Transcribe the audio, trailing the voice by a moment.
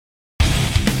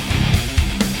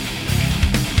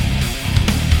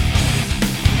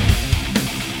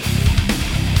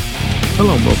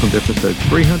Hello and welcome to episode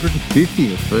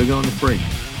 350 of Fergo and the Freak.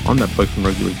 I'm that bloke from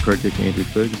Rugby League Project, Andrew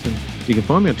Ferguson. You can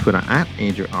find me on Twitter at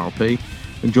AndrewRP.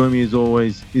 And join me as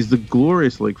always is the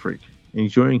glorious League Freak,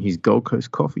 enjoying his Gold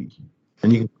Coast coffee.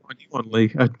 And you can find him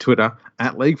on Twitter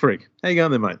at League Freak. How you going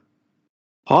there, mate?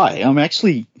 Hi, I'm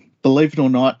actually, believe it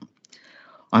or not,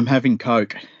 I'm having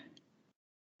Coke.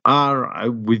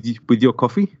 With your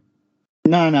coffee?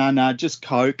 No, just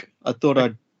Coke. I thought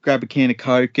I'd grab a can of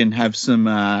Coke and have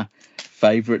some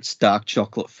favourites, dark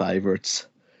chocolate favourites.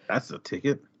 That's a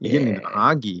ticket. You're getting an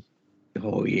argy.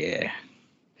 Oh, yeah.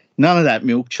 None of that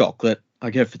milk chocolate. I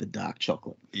go for the dark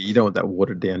chocolate. You don't want that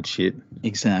watered down shit.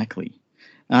 Exactly.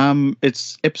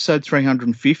 It's episode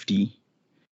 350.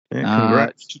 Yeah,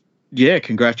 congrats.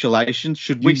 Congratulations.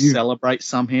 Should we celebrate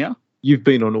somehow? You've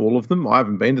been on all of them. I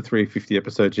haven't been to 350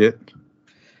 episodes yet.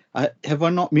 Have I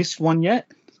not missed one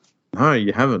yet? No,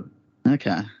 you haven't.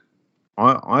 Okay.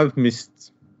 I've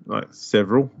missed like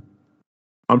several.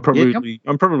 I'm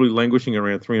probably languishing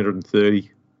around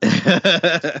 330.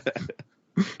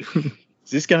 Is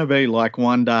this going to be like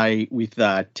one day with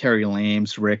Terry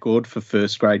Lamb's record for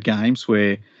first grade games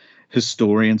where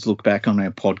historians look back on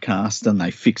our podcast and they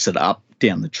fix it up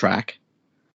down the track?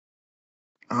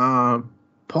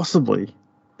 Possibly.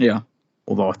 Yeah.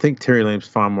 Although I think Terry Lamb's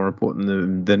far more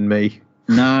important than me.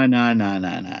 No. No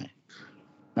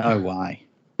way.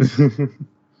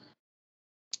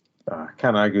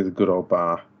 Can't argue with a good old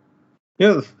bar.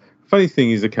 Yeah, the funny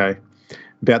thing is, okay,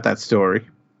 about that story,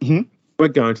 we're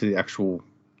going to the actual,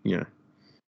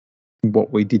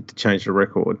 what we did to change the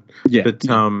record. Yeah. But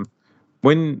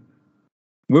when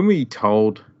we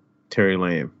told Terry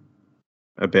Lamb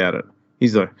about it,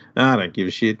 he's like, I don't give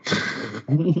a shit.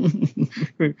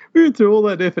 We went through all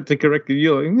that effort to correct it.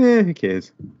 You're like, who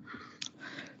cares?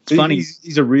 It's funny.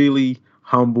 He's a really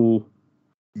humble,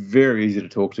 very easy to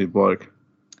talk to bloke.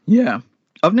 Yeah.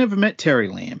 I've never met Terry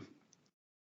Lamb.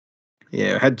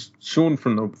 Yeah, I had Sean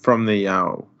from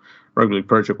the Rugby League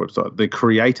Project website, the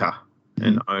creator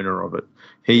and owner of it.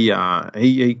 He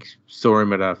saw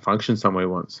him at a function somewhere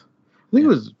once. I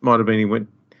think might have been he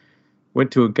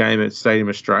went to a game at Stadium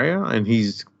Australia, and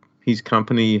his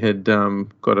company had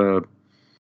got a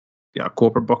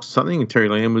corporate box or something, and Terry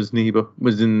Lamb was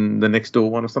in the next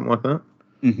door one or something like that.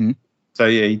 Mm-hmm. So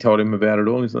yeah, he told him about it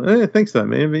all. He's like, thanks for that,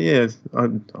 man. But yeah, I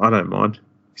don't mind.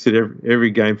 He said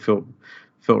every game felt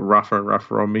rougher and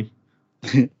rougher on me.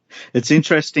 It's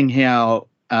interesting how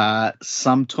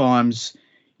sometimes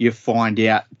you find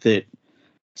out that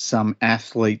some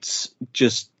athletes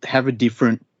just have a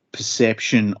different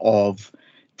perception of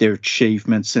their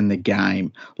achievements in the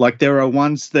game. Like there are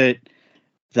ones that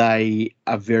they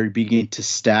are very big into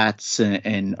stats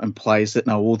and players that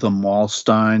know all the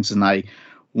milestones and they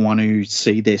want to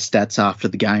see their stats after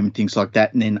the game and things like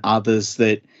that. And then others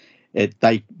that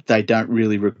they don't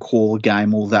really recall a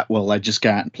game all that well. They just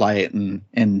go out and play it. And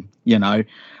I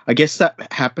guess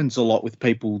that happens a lot with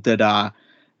people that are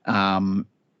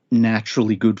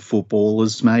naturally good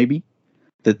footballers, maybe,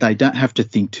 that they don't have to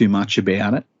think too much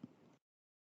about it.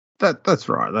 That's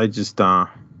right. They just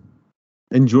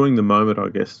enjoying the moment, I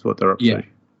guess, is what they're up to.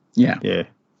 Yeah.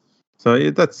 So yeah,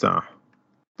 that's a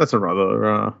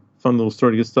rather fun little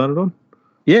story to get started on.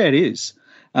 Yeah, it is.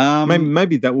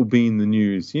 Maybe that will be in the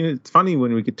news. It's funny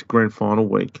when we get to grand final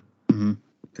week. Mm-hmm.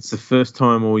 It's the first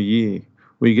time all year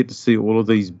where you get to see all of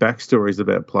these backstories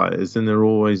about players, and they're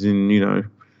always in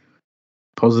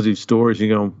positive stories.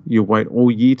 You wait all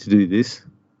year to do this.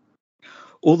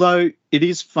 Although it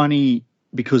is funny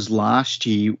because last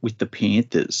year with the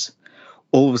Panthers,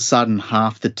 all of a sudden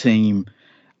half the team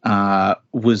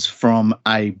was from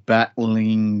a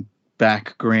battling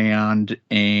background,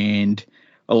 and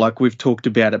like we've talked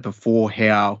about it before,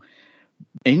 how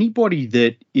anybody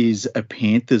that is a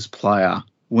Panthers player,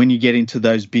 when you get into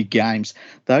those big games,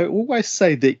 they always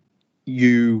say that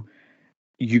you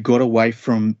got away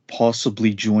from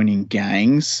possibly joining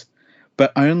gangs,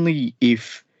 but only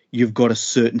if you've got a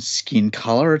certain skin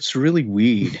color. It's really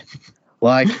weird.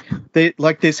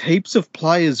 There's heaps of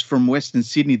players from Western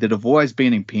Sydney that have always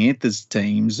been in Panthers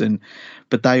teams,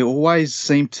 but they always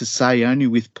seem to say only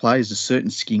with players of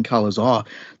certain skin colours,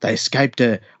 they escaped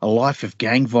a life of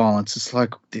gang violence. It's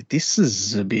like, this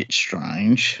is a bit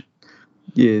strange.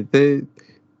 Yeah,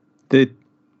 they're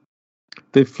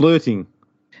flirting.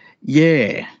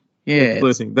 Yeah. They're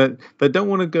flirting. They don't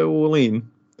want to go all in.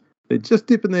 They're just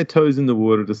dipping their toes in the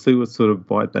water to see what sort of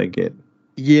bite they get.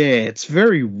 Yeah, it's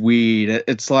very weird.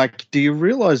 It's like, do you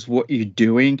realize what you're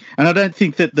doing? And I don't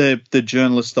think that the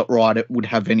journalists that write it would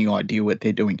have any idea what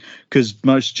they're doing, because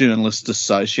most journalists are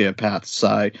sociopaths,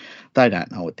 so they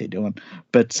don't know what they're doing.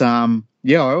 But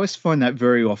yeah, I always find that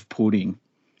very off-putting.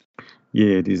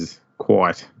 Yeah, it is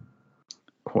quite.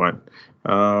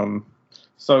 How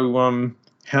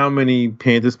many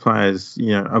Panthers players,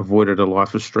 avoided a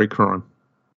life of street crime?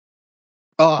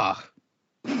 Oh,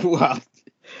 well,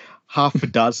 half a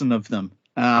dozen of them.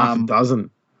 Half a dozen.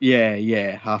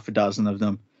 Yeah, half a dozen of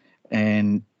them.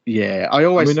 And yeah,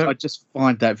 I just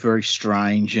find that very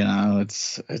strange.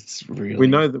 It's really. We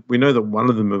know that one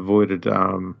of them avoided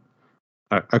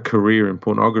a career in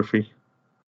pornography.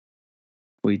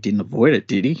 Well, he didn't avoid it,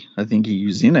 did he? I think he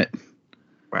was in it.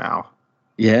 Wow.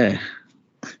 Yeah.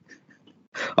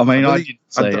 I mean, I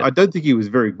don't think he was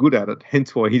very good at it,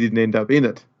 hence why he didn't end up in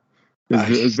it. It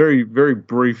was a very, very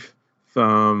brief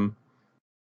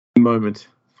moment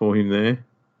for him there.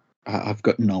 I've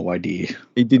got no idea.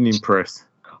 He didn't impress.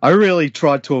 I really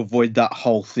tried to avoid that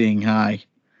whole thing, hey?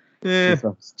 Yeah.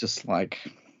 It's just like,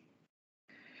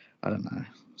 I don't know.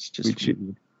 It's just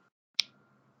weird.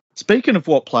 Speaking of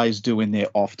what players do in their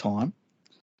off time,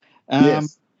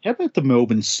 yes. How about the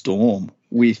Melbourne Storm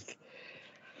with,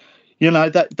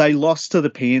 that they lost to the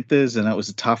Panthers and it was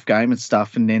a tough game and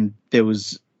stuff, and then there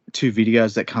was 2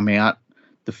 videos that come out.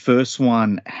 The first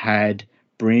one had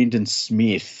Brandon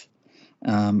Smith,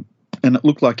 and it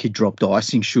looked like he dropped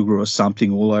icing sugar or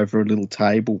something all over a little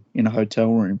table in a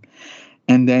hotel room.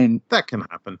 And then that can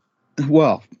happen.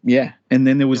 Well, yeah. And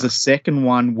then there was a second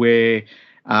one where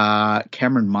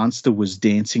Cameron Munster was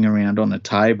dancing around on a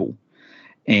table.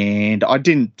 And I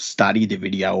didn't study the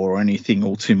video or anything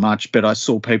all too much, but I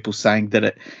saw people saying that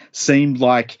it seemed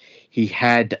like he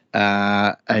had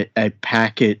a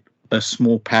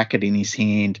small packet in his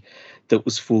hand that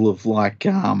was full of like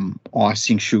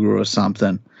icing sugar or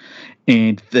something.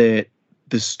 And the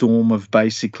Storm have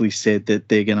basically said that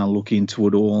they're going to look into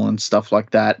it all and stuff like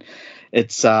that.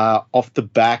 It's off the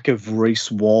back of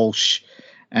Reece Walsh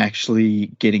actually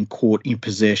getting caught in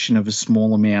possession of a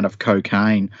small amount of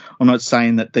cocaine. I'm not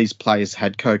saying that these players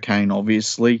had cocaine,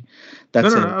 obviously. No.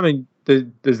 I mean,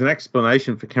 there's an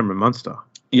explanation for Cameron Munster.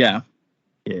 Yeah.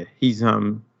 Yeah, he's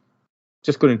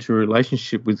just got into a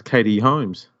relationship with Katie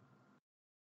Holmes.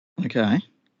 Okay.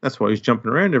 That's why he's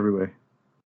jumping around everywhere.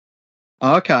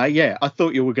 Okay, yeah. I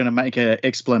thought you were going to make an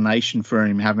explanation for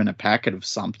him having a packet of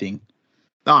something.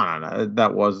 No.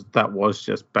 That was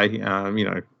just baking,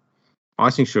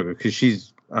 icing sugar, because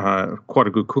she's quite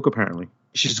a good cook apparently.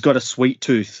 She's got a sweet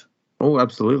tooth. Oh,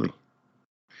 absolutely.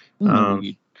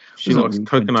 She likes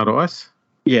coconut ice.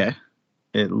 Yeah.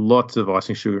 Lots of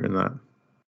icing sugar in that.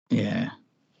 Yeah.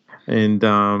 And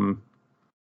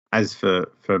as for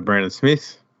Brandon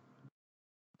Smith,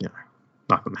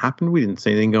 nothing happened. We didn't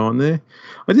see anything go on there.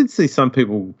 I did see some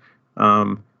people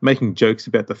making jokes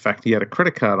about the fact he had a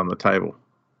credit card on the table.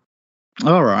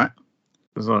 All right.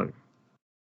 It was like,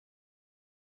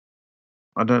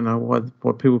 I don't know why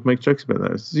people make jokes about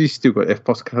those. You still got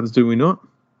FPOS cards, do we not?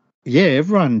 Yeah,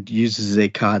 everyone uses their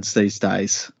cards these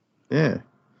days. Yeah.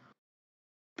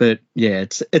 But yeah,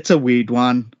 it's a weird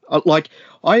one. I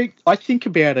think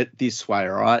about it this way,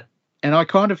 right? And I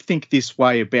kind of think this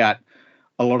way about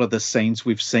a lot of the scenes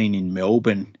we've seen in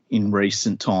Melbourne in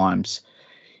recent times.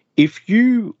 If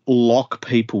you lock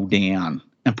people down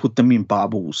and put them in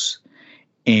bubbles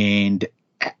and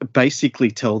basically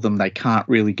tell them they can't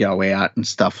really go out and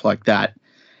stuff like that,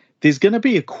 there's going to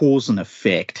be a cause and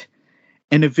effect.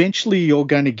 And eventually you're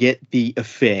going to get the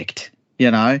effect,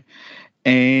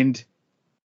 And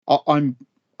I'm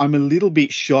a little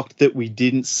bit shocked that we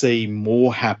didn't see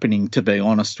more happening, to be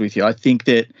honest with you. I think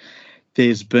that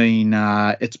there's been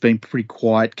it's been pretty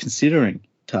quiet considering,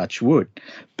 touch wood.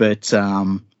 But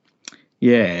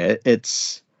yeah,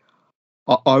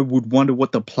 I would wonder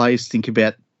what the players think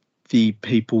about the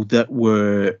people that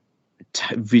were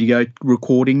video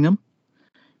recording them,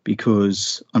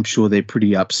 because I'm sure they're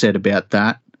pretty upset about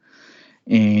that.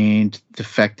 And the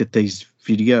fact that these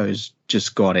videos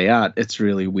just got out, it's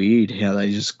really weird how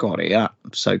they just got out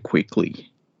so quickly.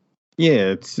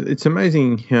 Yeah, it's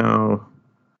amazing how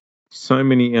so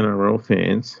many NRL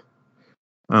fans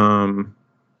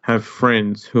have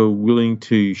friends who are willing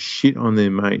to shit on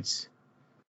their mates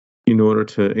in order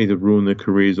to either ruin their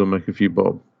careers or make a few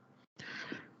bob.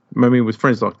 I mean, with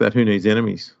friends like that, who needs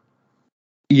enemies?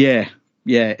 Yeah.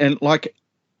 And like,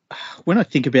 when I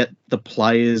think about the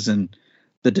players and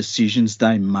the decisions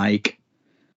they make,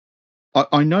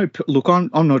 I know, look, I'm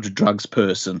not a drugs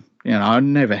person. I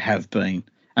never have been.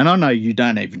 And I know you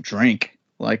don't even drink.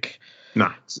 Like,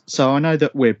 No. So I know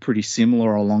that we're pretty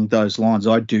similar along those lines.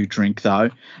 I do drink though,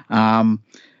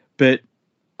 but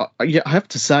I have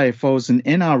to say, if I was an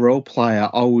NRL player,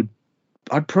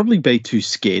 I'd probably be too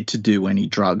scared to do any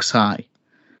drugs. Hey,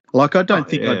 like I don't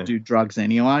think I'd do drugs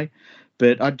anyway,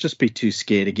 but I'd just be too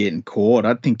scared of getting caught.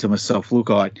 I'd think to myself, look,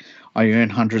 I earn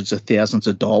hundreds of thousands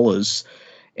of dollars.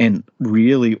 And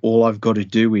really, all I've got to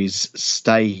do is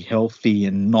stay healthy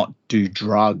and not do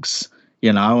drugs,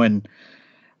 and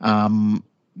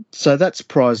so that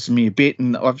surprises me a bit.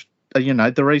 And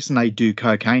the reason they do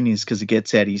cocaine is because it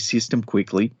gets out of your system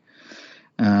quickly.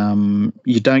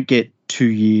 You don't get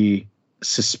 2-year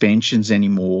suspensions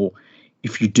anymore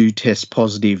if you do test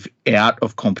positive out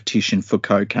of competition for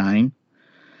cocaine.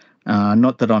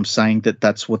 Not that I'm saying that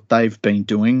that's what they've been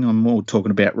doing. I'm more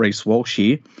talking about Reece Walsh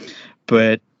here.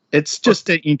 But it's just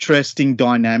an interesting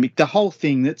dynamic. The whole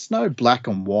thing, it's no black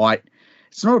and white.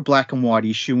 It's not a black and white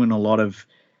issue in a lot of,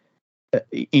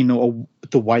 the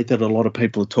way that a lot of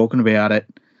people are talking about it.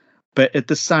 But at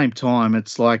the same time,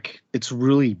 it's like, it's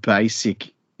really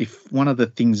basic. If one of the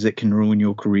things that can ruin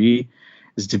your career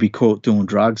is to be caught doing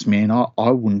drugs, man,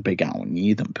 I wouldn't be going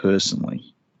near them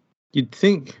personally. You'd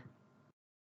think,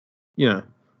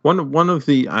 one of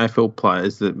the AFL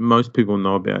players that most people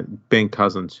know about, Ben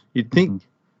Cousins, you'd think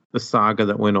the saga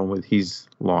that went on with his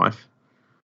life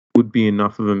would be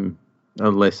enough of a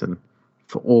lesson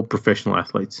for all professional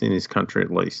athletes in this country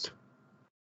at least.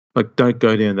 Like, don't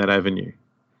go down that avenue.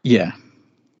 Yeah.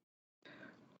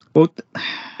 Well,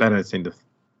 they don't seem to.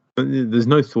 There's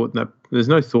no thought in that. There's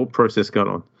no thought process going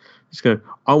on. Just go,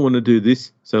 I want to do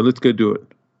this, so let's go do it.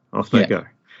 Off they go.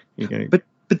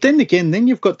 But then again, then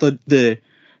you've got the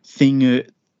thing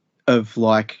of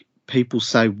like, people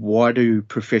say, why do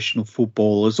professional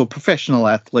footballers or professional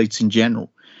athletes in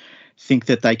general think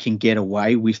that they can get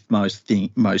away with most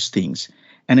things?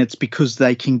 And it's because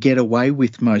they can get away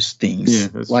with most things. Yeah,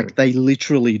 that's like true. They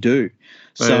literally do.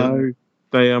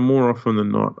 They are more often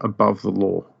than not above the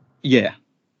law. Yeah.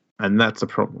 And that's a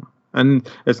problem. And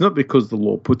it's not because the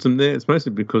law puts them there. It's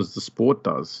mostly because the sport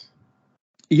does.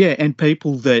 Yeah, and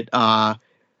people that are,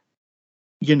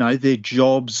 their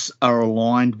jobs are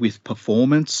aligned with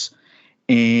performance.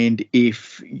 And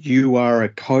if you are a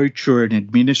coach or an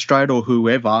administrator or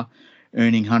whoever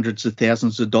earning hundreds of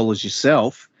thousands of dollars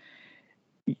yourself,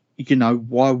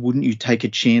 why wouldn't you take a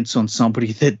chance on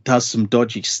somebody that does some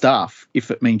dodgy stuff if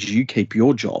it means you keep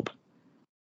your job?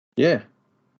 Yeah.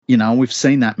 We've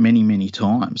seen that many, many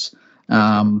times.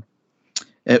 And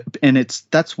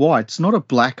that's why it's not a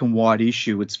black and white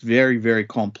issue. It's very, very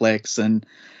complex. And,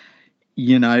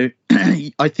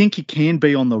 I think it can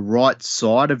be on the right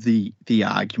side of the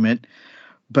argument,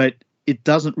 but it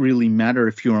doesn't really matter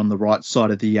if you're on the right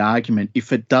side of the argument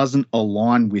if it doesn't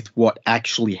align with what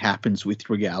actually happens with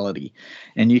reality.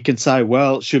 And you can say,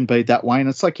 well, it shouldn't be that way. And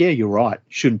it's like, yeah, you're right. It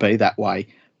shouldn't be that way.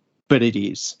 But it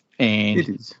is. And it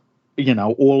is.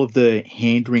 All of the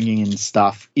hand-wringing and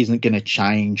stuff isn't going to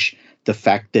change the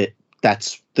fact that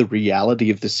that's the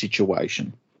reality of the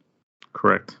situation.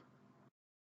 Correct.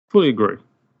 Fully agree.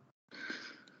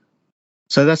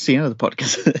 So that's the end of the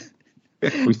podcast.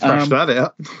 We thrashed that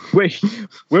out.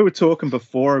 we were talking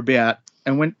before about,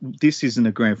 and when this isn't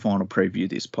a grand final preview,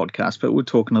 this podcast, but we're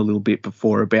talking a little bit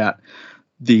before about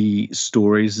the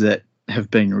stories that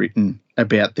have been written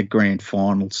about the grand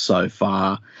final so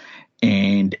far.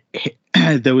 And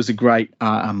there was a great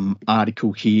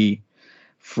article here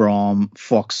from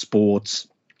Fox Sports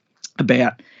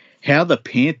about how the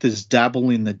Panthers dabble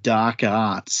in the dark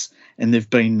arts, and they've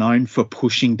been known for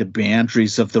pushing the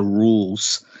boundaries of the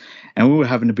rules. And we were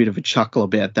having a bit of a chuckle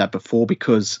about that before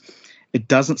because it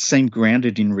doesn't seem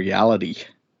grounded in reality.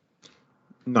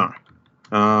 No.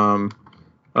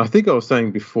 I think I was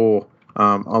saying before,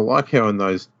 I like how in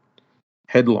those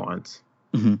headlines,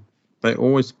 they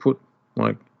always put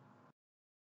like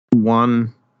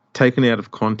one taken out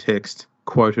of context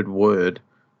quoted word,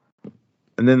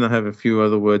 and then they have a few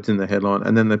other words in the headline,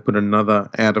 and then they put another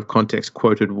out of context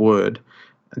quoted word,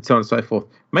 and so on and so forth.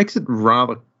 Makes it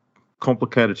rather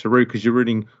complicated to read because you're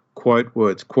reading quote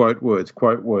words,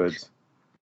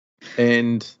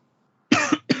 and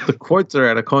the quotes are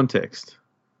out of context.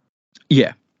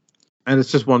 Yeah. And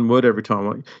it's just one word every time.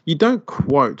 Like, you don't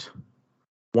quote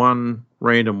one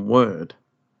random word.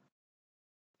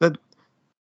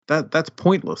 That's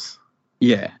pointless.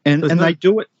 Yeah. And they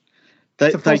do it.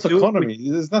 It's a false economy.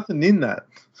 There's nothing in that.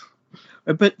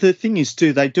 But the thing is,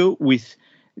 too, they do it with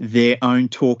their own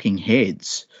talking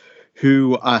heads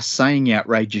who are saying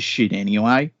outrageous shit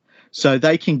anyway. So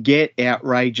they can get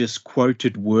outrageous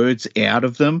quoted words out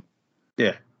of them.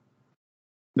 Yeah.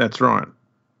 That's right.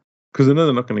 Because I know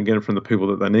they're not going to get it from the people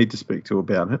that they need to speak to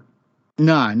about it.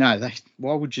 No.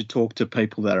 Why would you talk to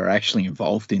people that are actually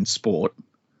involved in sport?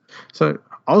 So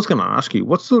I was going to ask you,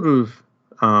 what sort of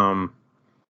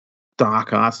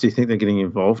dark arts do you think they're getting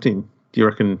involved in? Do you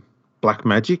reckon black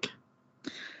magic?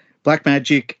 Black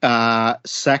magic,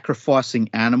 sacrificing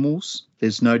animals.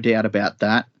 There's no doubt about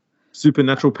that.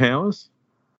 Supernatural powers?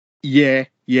 Yeah,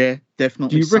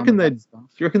 definitely. Do you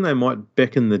reckon they might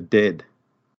beckon the dead?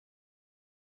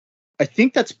 I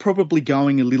think that's probably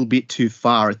going a little bit too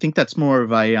far. I think that's more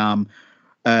of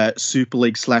a Super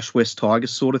League / West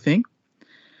Tigers sort of thing.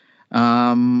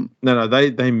 No,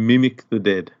 they mimic the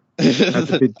dead. That's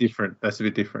a bit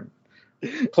different.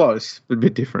 Close, but a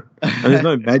bit different. And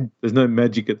there's no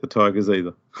magic at the Tigers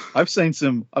either. I've seen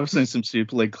some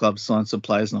Super League clubs sign some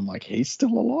players, and I'm like, he's still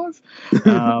alive.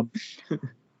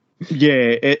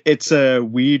 Yeah, it's a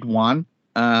weird one.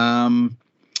 You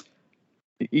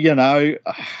know,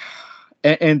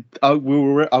 and I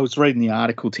was reading the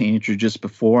article to Andrew just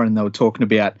before, and they were talking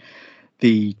about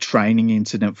the training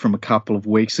incident from a couple of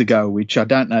weeks ago, which I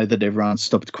don't know that everyone's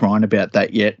stopped crying about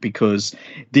that yet, because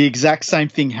the exact same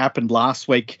thing happened last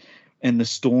week and the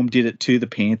Storm did it to the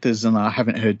Panthers, and I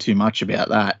haven't heard too much about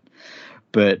that.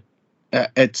 But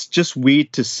it's just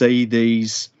weird to see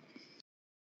these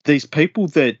people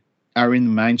that are in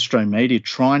the mainstream media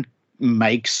try and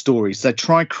make stories. They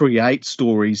try and create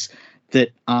stories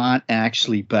that aren't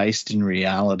actually based in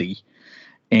reality.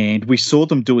 And we saw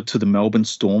them do it to the Melbourne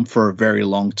Storm for a very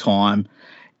long time.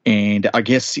 And I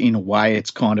guess in a way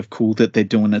it's kind of cool that they're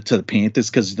doing it to the Panthers,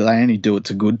 because they only do it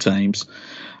to good teams.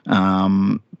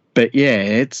 But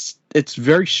yeah, it's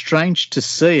very strange to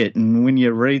see it. And when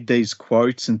you read these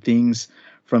quotes and things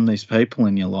from these people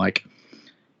and you're like,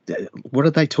 what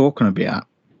are they talking about?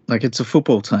 Like, it's a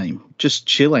football team. Just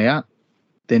chill out.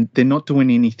 They're not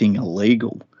doing anything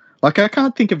illegal. Like, I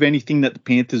can't think of anything that the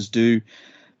Panthers do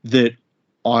that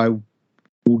I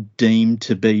would deem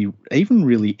to be even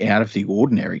really out of the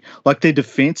ordinary. Like, their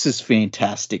defense is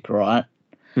fantastic, right?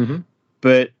 Mm-hmm.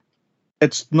 But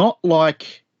it's not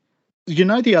like,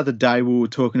 the other day we were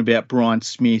talking about Brian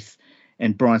Smith,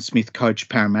 and Brian Smith coached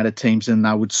Parramatta teams, and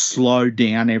they would slow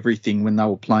down everything when they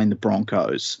were playing the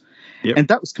Broncos. Yep. And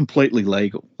that was completely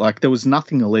legal. Like, there was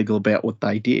nothing illegal about what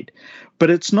they did.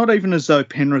 But it's not even as though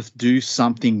Penrith do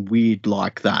something weird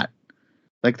like that.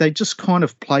 Like, they just kind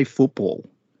of play football.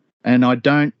 And I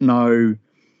don't know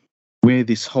where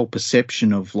this whole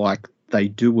perception of, like, they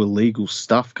do illegal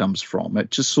stuff comes from. It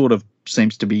just sort of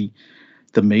seems to be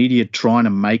the media trying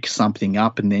to make something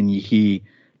up, and then you hear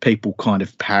people kind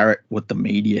of parrot what the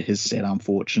media has said,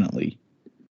 unfortunately.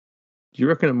 Do you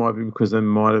reckon it might be because they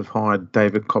might have hired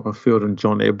David Copperfield and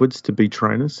John Edwards to be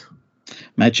trainers?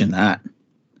 Imagine that.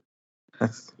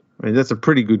 That's a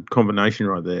pretty good combination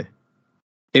right there.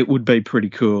 It would be pretty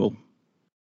cool.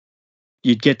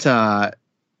 You'd get trying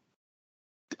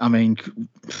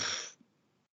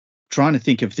to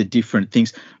think of the different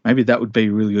things. Maybe that would be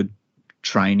a really good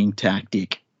training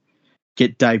tactic.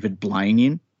 Get David Blaine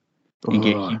in and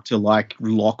get him to, like,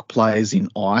 lock players in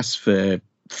ice for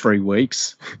 3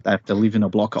 weeks. They have to live in a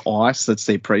block of ice. That's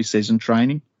their pre-season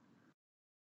training.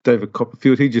 David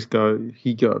Copperfield, he'd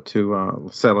go up to,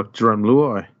 say, like Jerome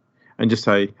Luai and just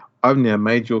say, I've now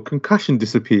made your concussion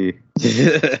disappear.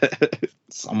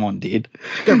 Someone did.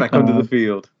 Go back onto the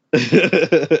field.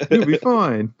 You'll be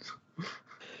fine.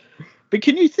 But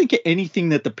can you think of anything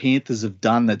that the Panthers have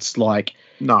done that's like...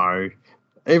 No.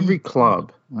 Every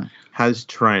club has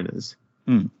trainers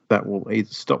that will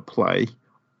either stop play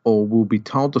or will be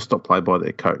told to stop play by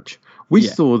their coach. We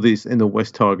saw this in the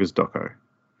West Tigers doco.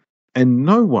 And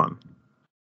no one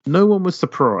was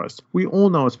surprised. We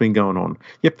all know it's been going on.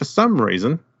 Yet for some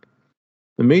reason,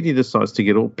 the media decides to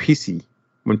get all pissy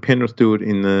when Penrith do it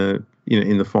in the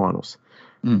finals.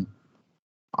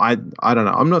 I don't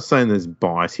know. I'm not saying there's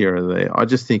bias here or there. I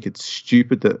just think it's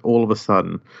stupid that all of a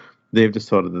sudden they've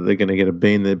decided that they're going to get a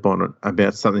bee in their bonnet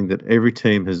about something that every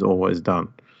team has always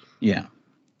done. Yeah.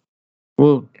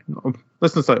 Well,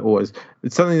 let's not say always.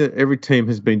 It's something that every team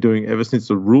has been doing ever since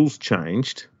the rules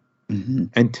changed,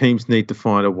 and teams need to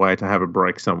find a way to have a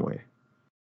break somewhere.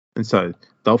 And so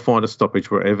they'll find a stoppage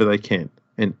wherever they can,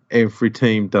 and every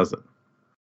team does it.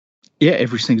 Yeah,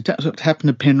 every single time. It happened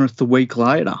to Penrith the week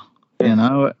later,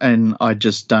 and I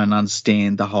just don't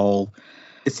understand the whole...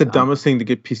 It's the dumbest thing to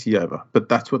get pissy over, but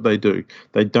that's what they do.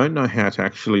 They don't know how to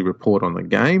actually report on the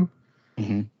game,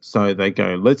 so they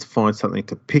go, let's find something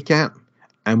to pick at,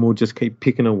 and we'll just keep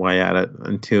picking away at it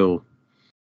until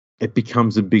it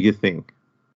becomes a bigger thing.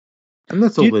 And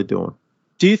that's all they're doing.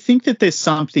 Do you think that there's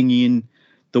something in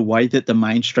the way that the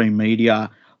mainstream media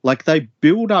Like, they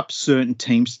build up certain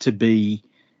teams to be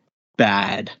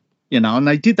bad, and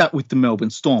they did that with the Melbourne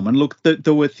Storm. And look,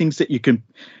 there were things that you can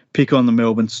pick on the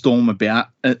Melbourne Storm about,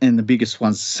 and the biggest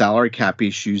one's salary cap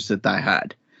issues that they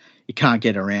had. You can't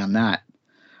get around that.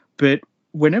 But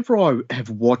whenever I have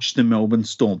watched the Melbourne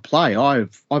Storm play,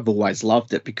 I've always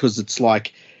loved it, because it's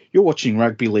like you're watching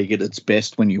rugby league at its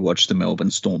best when you watch the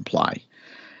Melbourne Storm play.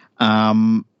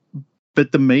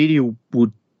 But the media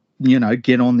would,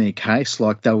 get on their case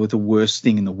like they were the worst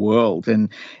thing in the world, and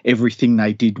everything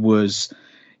they did was,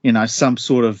 some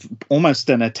sort of almost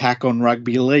an attack on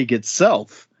rugby league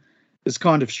itself. It's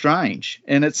kind of strange.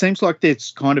 And it seems like they're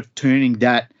kind of turning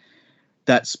that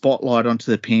spotlight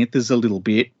onto the Panthers a little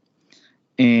bit.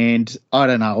 And I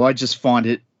don't know, I just find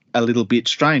it a little bit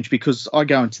strange, because I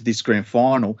go into this grand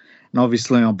final, and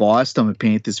obviously I'm biased, I'm a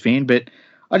Panthers fan, but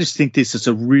I just think this is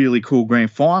a really cool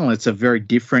grand final. It's a very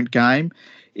different game.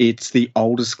 It's the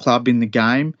oldest club in the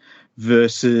game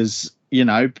versus,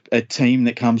 a team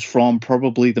that comes from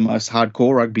probably the most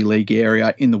hardcore rugby league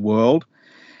area in the world.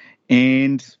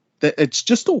 And it's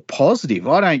just all positive.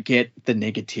 I don't get the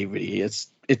negativity.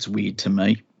 It's weird to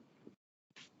me.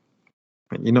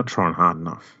 You're not trying hard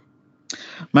enough.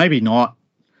 Maybe not.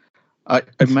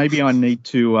 Maybe I need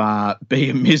to be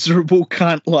a miserable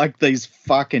cunt like these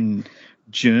fucking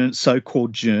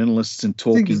so-called journalists and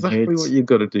talking heads. That's exactly what you've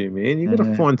got to do, man. You've got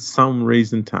to find some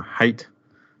reason to hate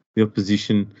the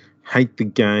opposition, hate the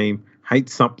game, hate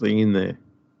something in there.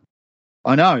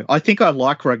 I know. I think I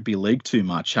like rugby league too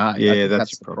much. Hey? Yeah,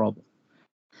 that's the problem.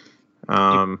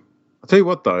 I'll tell you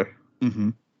what, though. Mm-hmm.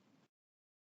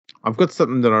 I've got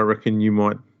something that I reckon you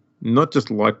might not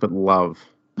just like but love.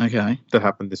 Okay. That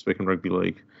happened this week in rugby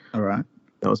league. All right.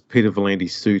 That was Peter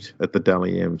Volandi's suit at the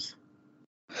Dally M's.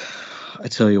 I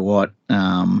tell you what,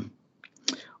 I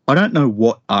don't know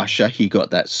what usher he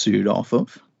got that suit off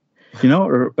of.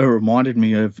 It reminded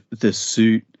me of the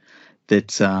suit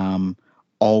that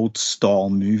old style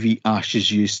movie ushers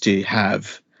used to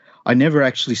have. I never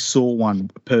actually saw one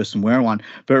person wearing one,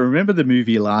 but remember the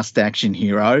movie Last Action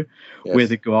Hero, yes, where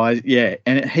the guy,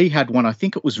 and he had one, I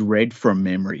think it was red from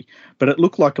memory, but it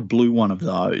looked like a blue one of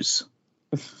those.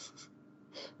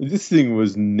 This thing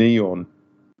was neon.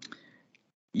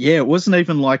 Yeah, it wasn't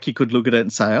even like you could look at it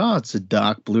and say, oh, it's a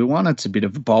dark blue one, it's a bit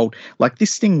of a bold. Like,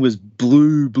 this thing was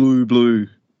blue, blue, blue.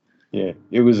 Yeah,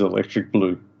 it was electric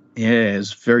blue. Yeah,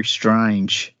 it's very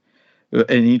strange. An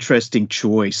interesting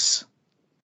choice.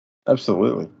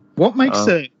 Absolutely. What makes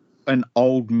an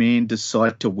old man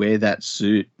decide to wear that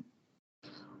suit?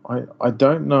 I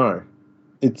don't know.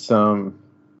 It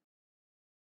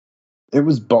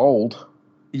was bold.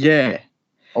 Yeah.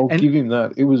 I'll give him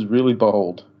that. It was really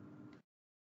bold.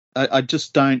 I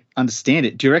just don't understand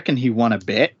it. Do you reckon he won a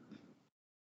bet?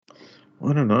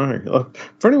 I don't know.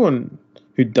 For anyone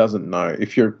who doesn't know,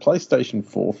 if you're a PlayStation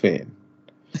 4 fan,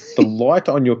 the light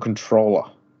on your controller,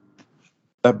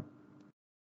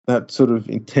 that sort of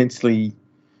intensely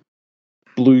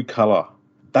blue color,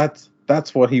 that's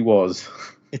what he was.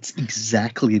 It's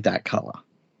exactly that color.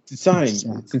 It's insane.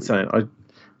 Exactly. It's insane.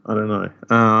 I don't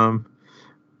know.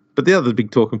 But the other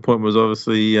big talking point was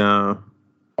obviously Oshay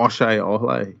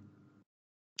Olay.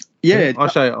 Yeah,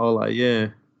 Oshay Olay. Yeah,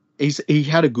 he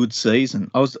had a good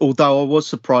season. Although I was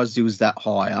surprised he was that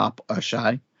high up.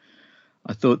 Oshay,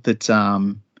 I thought that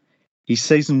his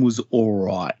season was all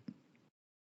right.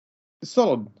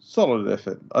 Solid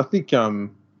effort. I think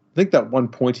that 1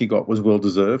 point he got was well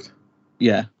deserved.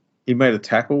 Yeah, he made a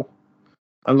tackle.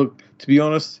 And look, to be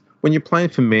honest, when you're playing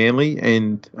for Manly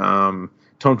and Tom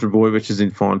Trbojevic is in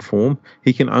fine form,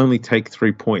 he can only take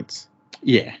 3 points.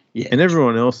 Yeah. And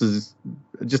everyone else is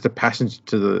just a passenger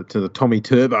to the Tommy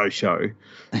Turbo show.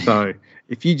 So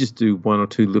if you just do one or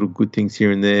two little good things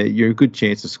here and there, you're a good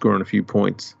chance of scoring a few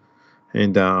points.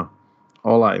 And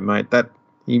Olay, mate,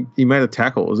 he made a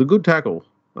tackle. It was a good tackle.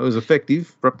 It was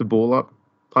effective. Wrapped the ball up,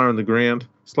 player on the ground,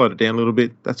 slowed it down a little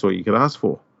bit. That's all you could ask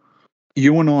for.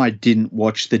 You and I didn't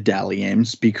watch the Dally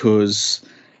M's because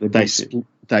they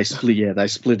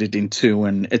split it in two,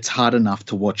 and it's hard enough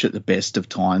to watch at the best of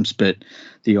times, but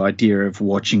the idea of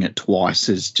watching it twice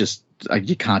is just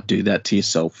you can't do that to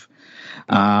yourself.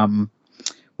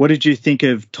 What did you think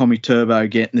of Tommy Turbo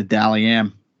getting the Dally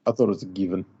M? I thought it was a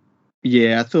given.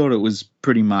 Yeah, I thought it was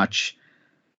pretty much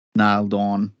nailed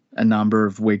on a number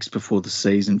of weeks before the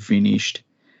season finished.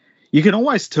 You can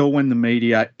always tell when the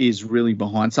media is really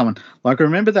behind someone. Like, I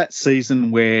remember that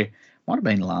season where, might have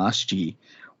been last year,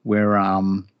 where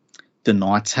the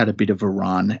Knights had a bit of a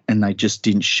run and they just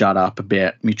didn't shut up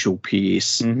about Mitchell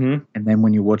Pearce. Mm-hmm. And then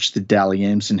when you watch the Dally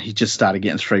M's and he just started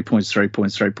getting 3 points,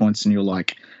 and you're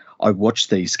like, I watch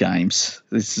these games.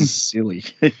 This is silly,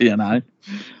 you know.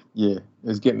 Yeah,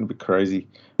 it's getting a bit crazy.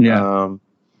 Yeah.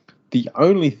 The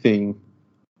only thing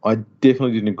I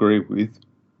definitely didn't agree with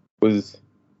was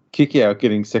kick out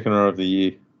getting second row of the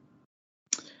year.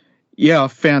 Yeah, I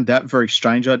found that very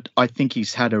strange. I think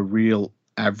he's had a real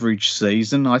average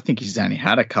season. I think he's only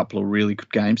had a couple of really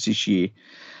good games this year.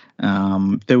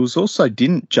 There was also,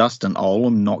 didn't Justin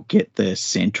Olam not get the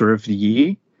centre of the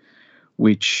year,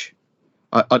 which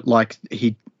I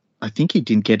think he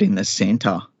didn't get in the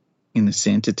centre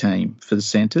team for the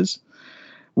centres,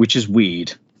 which is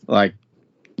weird.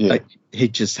 He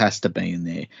just has to be in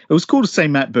there. It was cool to see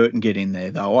Matt Burton get in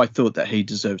there, though. I thought that he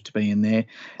deserved to be in there.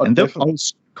 I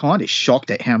was kind of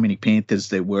shocked at how many Panthers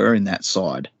there were in that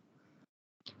side.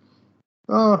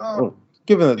 Well,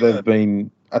 given that they've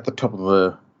been at the top of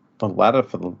the ladder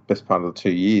for the best part of the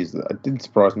 2 years, it didn't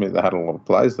surprise me that they had a lot of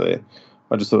players there.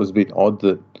 I just thought it was a bit odd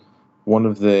that one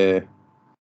of their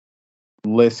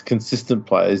less consistent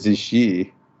players this year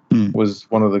was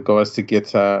one of the guys to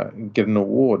get an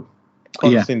award.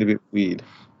 Kind of seemed a bit weird.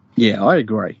 Yeah, I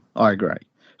agree.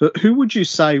 But who would you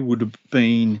say would have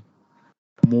been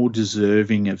more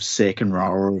deserving of second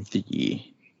rower of the year?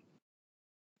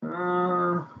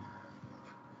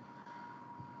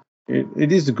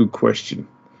 It is a good question.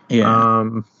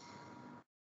 Yeah.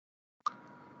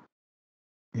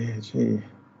 Gee.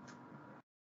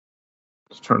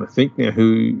 Just trying to think now.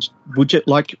 Who would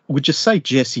you say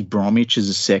Jesse Bromwich is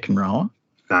a second rower?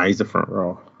 No, he's a front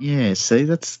rower. Yeah, see,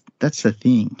 that's the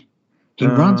thing. He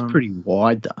runs pretty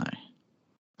wide though.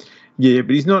 Yeah,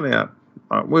 but he's not out.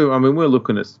 We're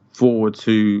looking forward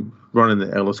to running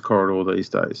the Ellis corridor these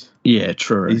days. Yeah,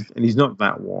 true. He's not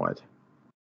that wide.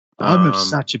 I'm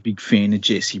such a big fan of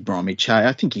Jesse Bromwich.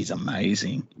 I think he's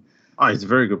amazing. Oh, he's a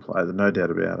very good player, no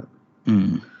doubt about it.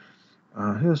 Who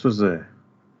else was there?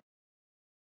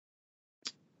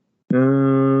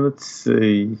 Let's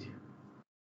see.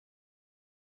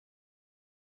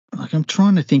 I'm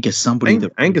trying to think of somebody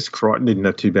Angus Crichton didn't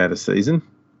have too bad a season.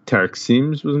 Tarek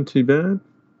Sims wasn't too bad.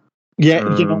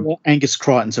 Yeah, you know what? Angus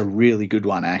Crichton's a really good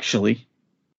one, actually.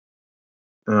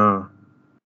 Colin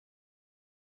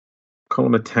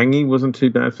Matangi wasn't too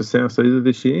bad for South either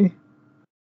this year.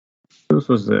 Who else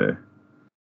was there?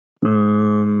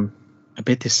 I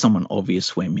bet there's someone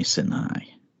obvious we're missing,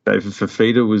 David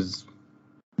Fafita was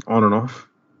on and off.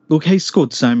 Look, he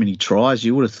scored so many tries.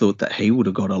 You would have thought that he would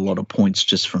have got a lot of points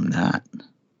just from that.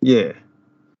 Yeah.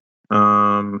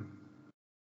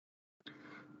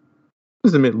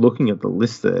 Just admit, looking at the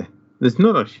list there's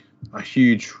not a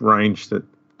huge range that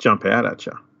jump out at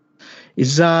you.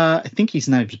 I think his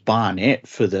name's Barnett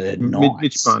for the Knights.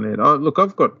 Mitch Barnett. Look,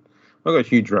 I've got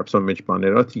huge raps on Mitch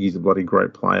Barnett. I think he's a bloody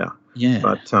great player. Yeah.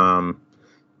 But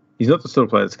he's not the sort of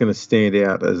player that's going to stand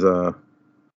out as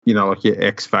like your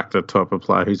X factor type of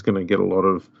player who's going to get a lot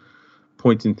of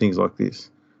points in things like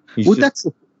this.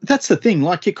 That's the thing.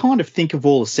 Like, you kind of think of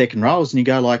all the second rows and you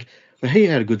go like, well, he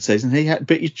had a good season.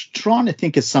 But you're trying to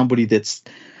think of somebody that's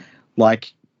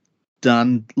like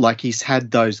done, like he's had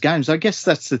those games. I guess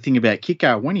that's the thing about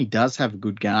Kiko. When he does have a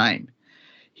good game,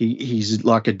 he's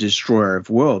like a destroyer of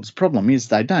worlds. Problem is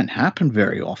they don't happen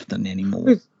very often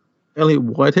anymore. Elliot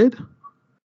Whitehead?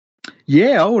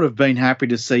 Yeah, I would have been happy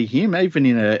to see him, even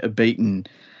in a beaten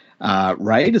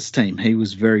Raiders team. He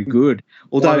was very good.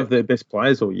 Although one of their best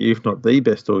players all year, if not the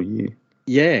best all year.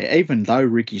 Yeah, even though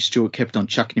Ricky Stewart kept on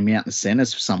chucking him out in the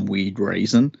centres for some weird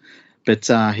reason. But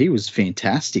he was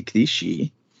fantastic this year.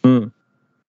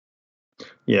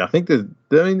 Yeah, I think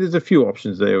there's a few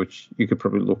options there which you could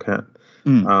probably look at.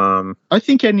 I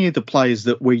think any of the players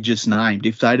that we just named,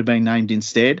 if they'd have been named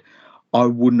instead, I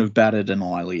wouldn't have batted an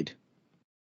eyelid.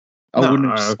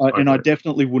 I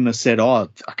definitely wouldn't have said, I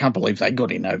can't believe they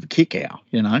got in over Kickout,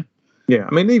 you know? Yeah,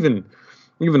 I mean, even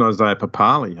Isaiah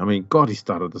Papali, I mean, God, he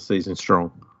started the season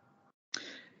strong.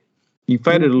 He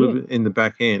faded a little bit in the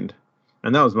back end,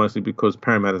 and that was mostly because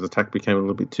Parramatta's attack became a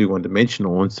little bit too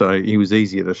one-dimensional, and so he was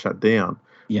easier to shut down.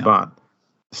 Yeah. But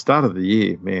the start of the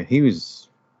year, man, he was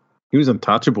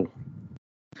untouchable.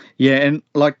 Yeah, and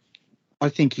like I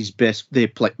think he's their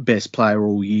best player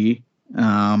all year,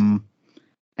 and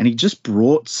he just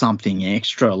brought something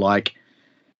extra. Like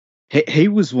he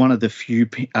was one of the few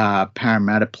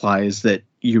Parramatta players that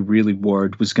you really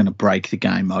worried was going to break the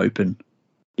game open.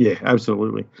 Yeah,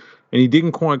 absolutely. And he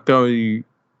didn't quite go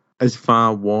as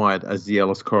far wide as the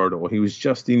Ellis corridor. He was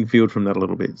just infield from that a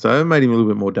little bit. So it made him a little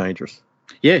bit more dangerous.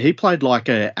 Yeah, he played like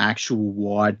an actual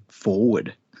wide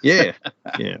forward. Yeah,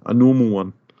 a normal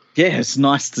one. Yeah, it's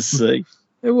nice to see.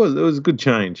 It was a good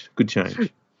change. So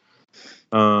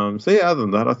yeah, other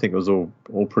than that, I think it was all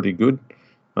pretty good.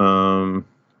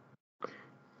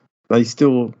 they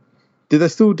still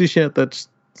dish out that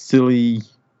silly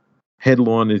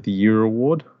headline of the year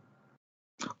award?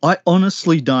 I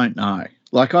honestly don't know.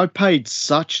 Like, I paid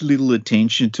such little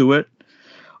attention to it.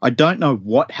 I don't know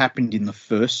what happened in the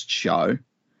first show.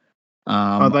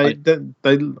 I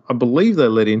believe they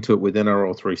led into it with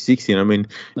NRL 360. And I mean,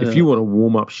 if you want a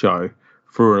warm-up show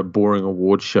for a boring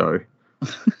award show,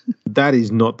 that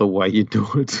is not the way you do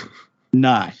it.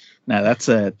 No, that's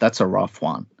a rough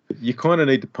one. You kind of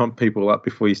need to pump people up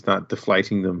before you start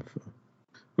deflating them.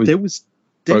 There was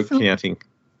counting.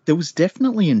 There was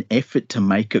definitely an effort to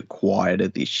make it quieter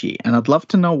this year, and I'd love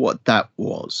to know what that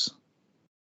was.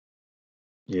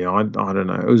 Yeah, I don't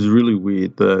know. It was really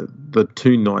weird. The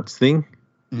 2 nights thing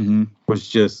was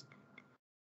just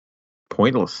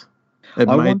pointless. It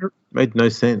made no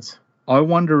sense. I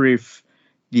wonder if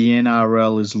the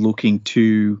NRL is looking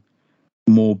to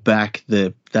more back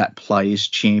that Players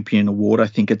Champion Award, I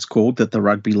think it's called, that the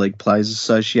Rugby League Players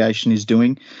Association is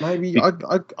doing. Maybe.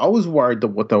 I was worried that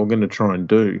what they were going to try and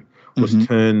do was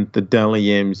turn the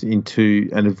Dally M's into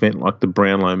an event like the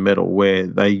Brownlow Medal, where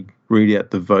they read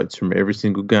out the votes from every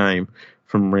single game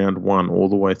from round 1 all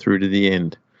the way through to the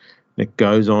end. And it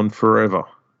goes on forever.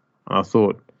 I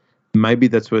thought maybe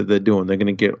that's what they're doing. They're going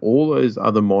to get all those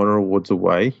other minor awards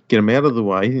away, get them out of the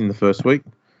way in the first week.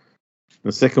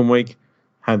 The second week,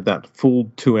 have that full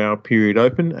 2-hour period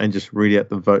open and just read out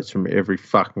the votes from every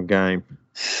fucking game.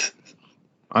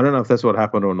 I don't know if that's what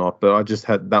happened or not, but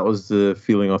that was the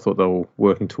feeling I thought they were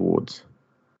working towards.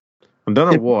 I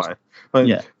don't know why.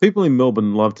 People in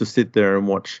Melbourne love to sit there and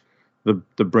watch the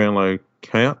Brownlow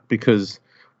count, because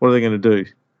what are they going to do?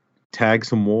 Tag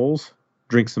some walls?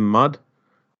 Drink some mud?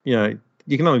 You know,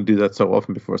 you can only do that so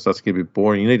often before it starts to get a bit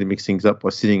boring. You need to mix things up by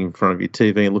sitting in front of your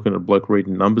TV and looking at a bloke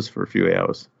reading numbers for a few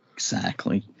hours.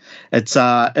 Exactly.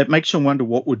 It makes you wonder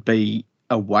what would be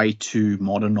a way to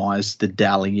modernise the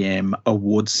Dally M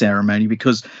awards ceremony,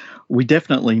 because we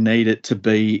definitely need it to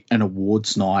be an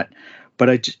awards night, but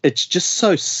it's just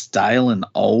so stale and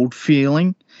old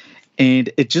feeling,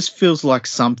 and it just feels like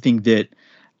something that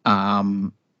I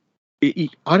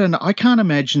don't know. I can't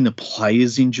imagine the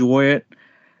players enjoy it,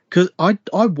 because I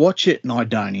watch it and I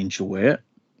don't enjoy it.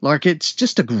 Like, it's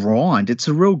just a grind. It's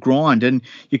a real grind. And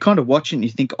you kind of watch it and you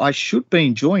think, I should be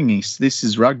enjoying this. This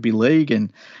is rugby league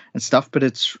and stuff, but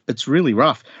it's really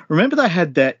rough. Remember they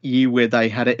had that year where they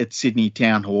had it at Sydney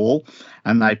Town Hall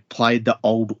and they played the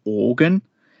old organ,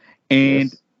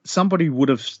 and somebody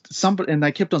and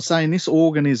they kept on saying this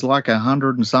organ is like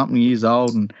 100 and something years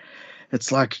old. And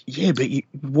it's like, yeah, but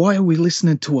why are we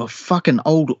listening to a fucking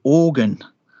old organ?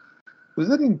 Was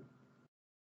that in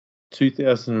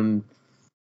 2004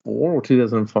 or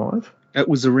 2005? It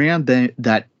was around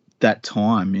that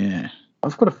time, yeah.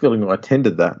 I've got a feeling I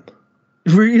attended that.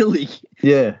 Really?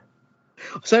 Yeah.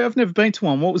 So I've never been to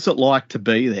one. What was it like to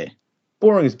be there?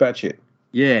 Boring as batshit.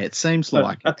 Yeah, it seems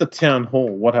like. At the town hall,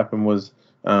 what happened was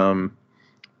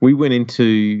we went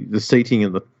into the seating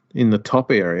in the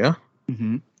top area,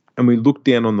 and we looked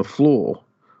down on the floor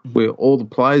where all the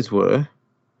players were,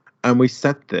 and we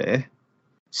sat there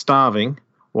starving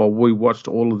while we watched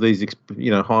all of these,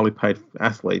 highly paid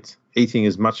athletes eating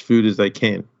as much food as they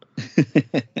can.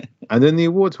 And then the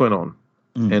awards went on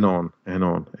and on and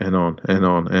on and on and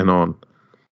on and on.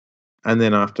 And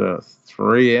then after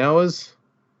 3 hours,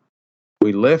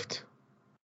 we left.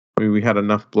 We had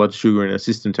enough blood sugar in our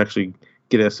system to actually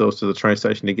get ourselves to the train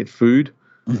station to get food.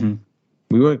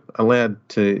 We weren't allowed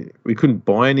to, we couldn't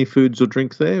buy any foods or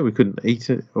drinks there. We couldn't eat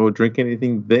it or drink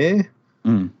anything there.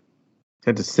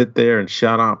 Had to sit there and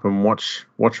shut up and watch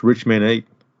rich men eat.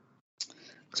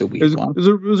 It's a weird one. It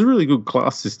was a really good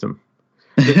class system.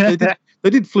 They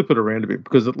did flip it around a bit,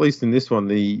 because at least in this one,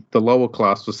 the lower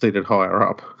class was seated higher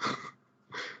up.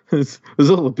 It was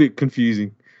all a bit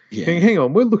confusing. Yeah. Hang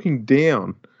on, we're looking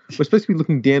down. We're supposed to be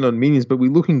looking down on minions, but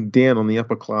we're looking down on the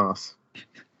upper class.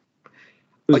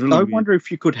 Really I wonder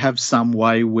if you could have some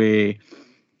way where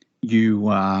you,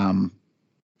 I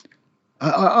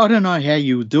don't know how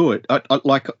you would do it.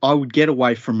 I would get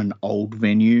away from an old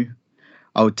venue.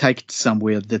 I would take it to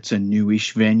somewhere that's a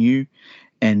newish venue,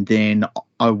 and then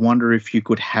I wonder if you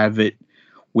could have it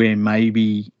where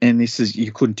maybe, and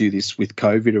you couldn't do this with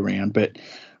COVID around, but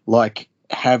like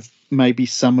have maybe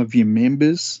some of your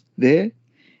members there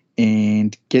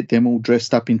and get them all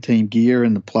dressed up in team gear,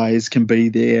 and the players can be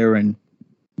there, and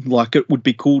like it would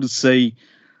be cool to see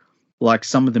like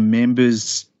some of the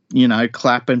members,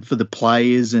 clapping for the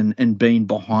players and being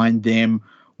behind them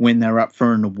when they're up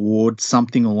for an award,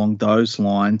 something along those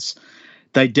lines.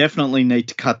 They definitely need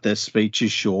to cut their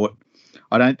speeches short.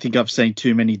 I don't think I've seen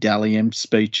too many Dally M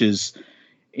speeches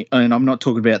and I'm not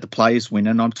talking about the players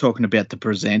winning, I'm talking about the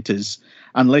presenters.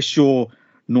 Unless you're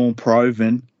Norm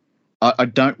Proven, I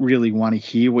don't really want to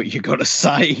hear what you got to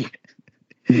say.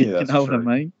 Yeah, you that's know true. what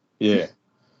I mean? Yeah,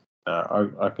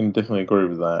 I can definitely agree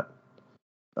with that.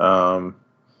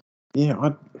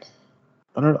 Yeah,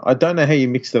 I don't know how you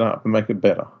mix it up and make it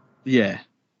better. Yeah.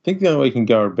 I think the only way you can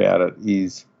go about it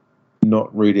is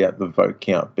not read out the vote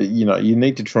count, but you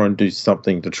need to try and do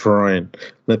something to try and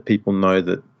let people know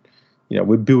that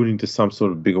we're building to some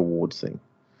sort of big awards thing.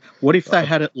 What if they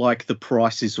had it like The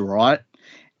Price is Right,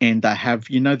 and they have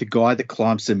the guy that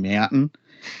climbs the mountain,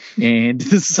 and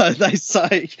so they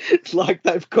say like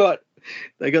they got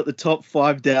the top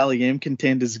 5 Dally M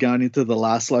contenders going into the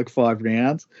last 5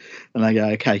 rounds, and they go,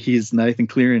 okay, here's Nathan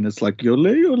Cleary, and it's like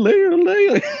Olay,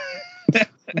 Olay, Olay.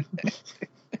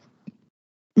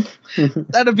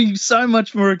 That'd be so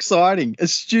much more exciting,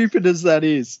 as stupid as that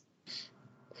is.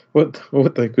 What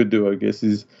they could do, I guess,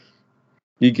 is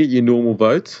you get your normal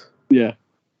votes. Yeah.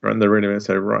 Right, and they read them and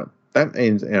say, right, that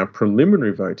ends our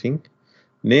preliminary voting.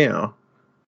 Now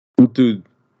we'll do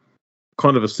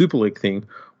kind of a Super League thing.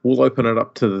 We'll open it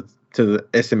up to the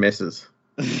SMSs.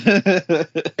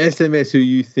 SMS who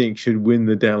you think should win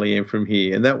the Dally M from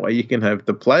here. And that way you can have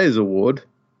the Players Award,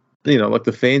 like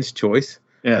the fans' choice,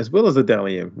 as well as the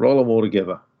Dally M. Roll them all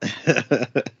together.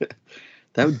 That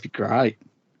would be great.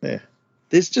 Yeah.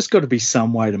 There's just got to be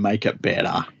some way to make it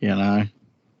better,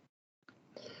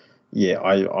 Yeah,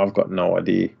 I've got no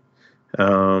idea.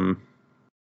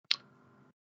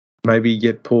 Maybe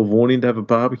get Paul Vaughan in to have a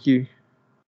barbecue.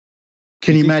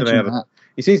 Can you imagine that?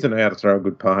 He seems to know how to throw a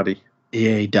good party.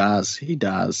 Yeah, he does. He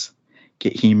does.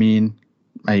 Get him in.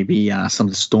 Maybe some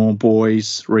of the Storm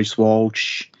boys, Reece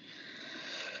Walsh.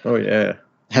 Oh, yeah.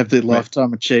 Have the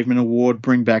Lifetime Achievement Award.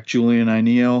 Bring back Julian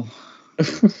O'Neill.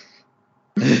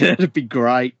 That'd be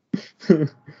great.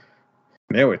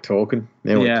 Now we're talking.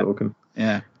 We're talking.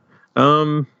 Yeah.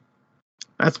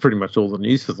 That's pretty much all the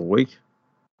news for the week.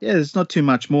 Yeah, there's not too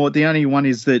much more. The only one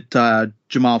is that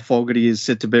Jamal Fogarty is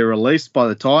set to be released by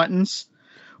the Titans.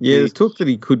 Yeah, there's talk that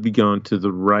he could be going to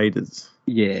the Raiders.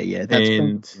 Yeah. That's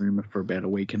been a rumour for about a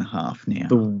week and a half now.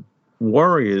 The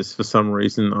Warriors, for some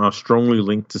reason, are strongly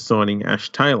linked to signing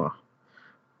Ash Taylor.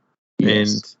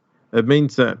 Yes. And it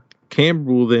means that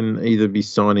Canberra will then either be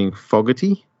signing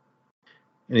Fogarty,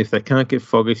 and if they can't get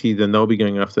Fogarty, then they'll be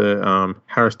going after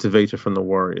Harris Tavita from the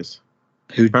Warriors.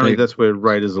 Apparently that's where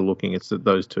Raiders are looking. It's at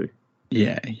those two.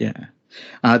 Yeah.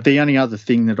 The only other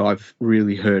thing that I've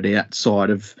really heard outside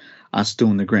of us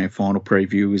doing the grand final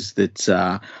preview is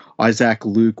that Isaac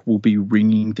Luke will be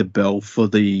ringing the bell for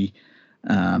the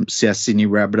South Sydney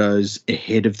Rabbitohs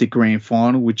ahead of the grand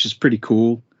final, which is pretty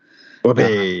cool.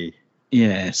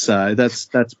 Yeah, so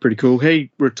that's pretty cool.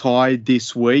 He retired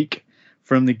this week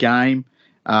from the game.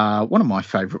 One of my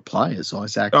favourite players,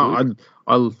 Isaac Luke.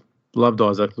 I loved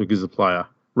Isaac Luke as a player.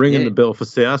 Ringing the bell for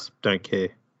South, don't care.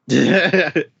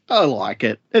 I like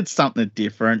it. It's something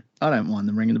different. I don't mind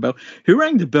them ringing the bell. Who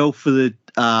rang the bell for the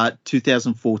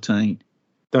 2014?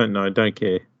 Don't know. Don't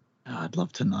care. Oh, I'd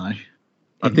love to know.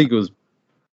 I think it was.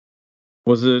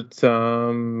 Was it?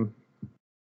 John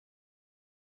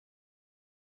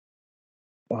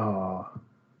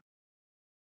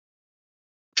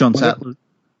Sattler.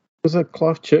 Was that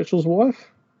Clive Churchill's wife?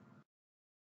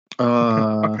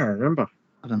 I can't remember.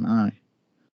 I don't know.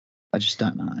 I just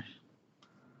don't know.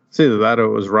 It's either that or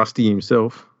it was Rusty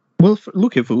himself. Well,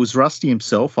 if it was Rusty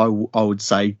himself, I would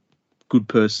say good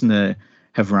person to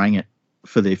have rang it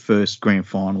for their first grand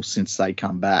final since they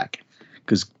come back.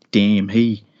 Because, damn,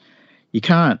 you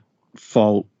can't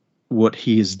fault what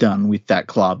he has done with that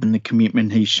club and the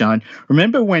commitment he's shown.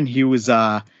 Remember when he was,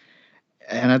 and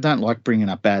I don't like bringing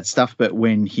up bad stuff, but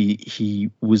when he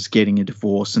was getting a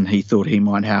divorce and he thought he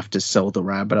might have to sell the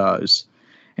Rabbitohs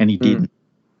and he didn't.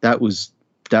 That was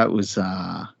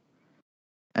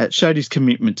it showed his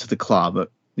commitment to the club.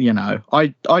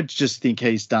 I just think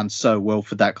he's done so well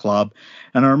for that club.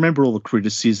 And I remember all the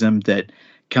criticism that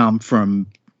come from,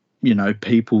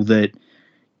 people that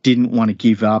didn't want to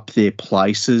give up their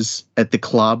places at the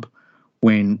club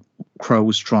when Crow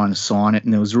was trying to sign it,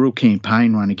 and there was a real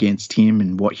campaign run against him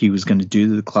and what he was going to do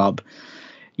to the club.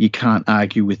 You can't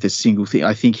argue with a single thing.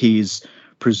 I think he has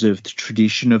preserved the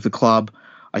tradition of the club.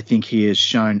 I think he has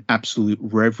shown absolute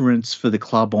reverence for the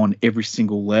club on every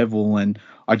single level, and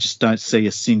I just don't see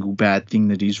a single bad thing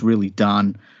that he's really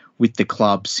done with the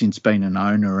club since being an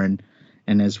owner. And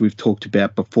as we've talked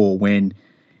about before, when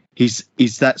he's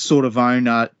that sort of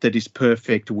owner that is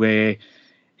perfect, where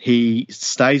he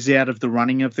stays out of the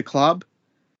running of the club,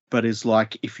 but is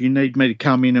like, if you need me to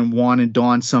come in and wine and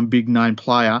dine some big name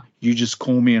player, you just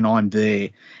call me and I'm there.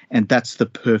 And that's the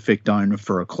perfect owner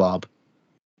for a club.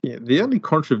 Yeah, the only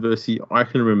controversy I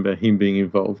can remember him being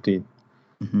involved in,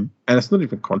 and it's not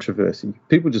even controversy,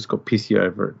 people just got pissy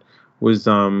over it, was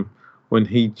when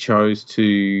he chose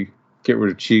to get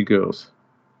rid of cheer girls.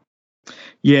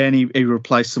 Yeah, and he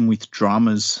replaced them with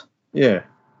drummers. Yeah.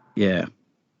 Yeah.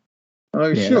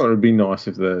 Sure, it'd be nice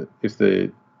if the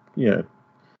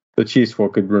the cheer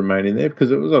squad could remain in there,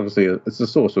 because it was obviously it's a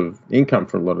source of income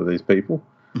for a lot of these people.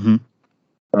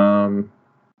 But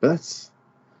that's,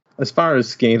 as far as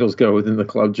scandals go within the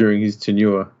club during his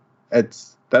tenure,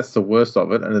 that's the worst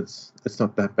of it, and it's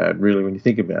not that bad really when you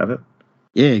think about it.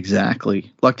 Yeah,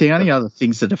 exactly. Like, the only other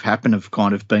things that have happened have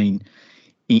kind of been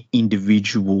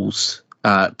individuals,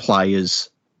 players.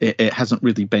 It hasn't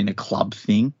really been a club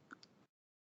thing.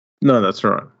 No, that's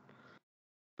right.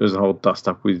 There's a whole dust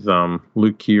up with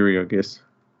Luke Keary, I guess.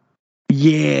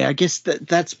 Yeah, I guess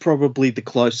that's probably the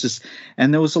closest.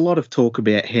 And there was a lot of talk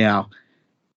about how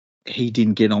he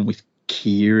didn't get on with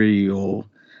Keary or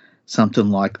something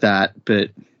like that.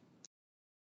 But,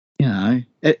 you know,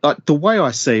 the way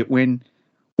I see it, when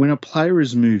a player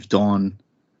has moved on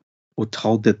or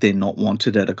told that they're not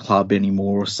wanted at a club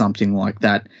anymore or something like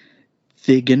that,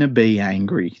 they're going to be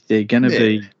angry. They're going to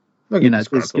be, there's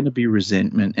going to be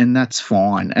resentment, and that's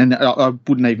fine. And I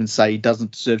wouldn't even say he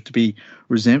doesn't deserve to be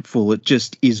resentful. It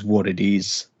just is what it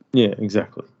is. Yeah,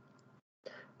 exactly.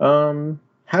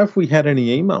 Have we had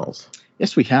any emails?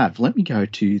 Yes, we have. Let me go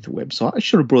to the website. I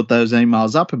should have brought those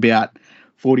emails up about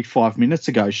 45 minutes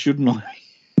ago, shouldn't I?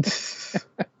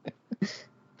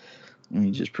 Let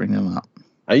me just bring them up.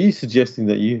 Are you suggesting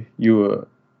that you were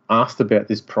asked about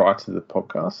this prior to the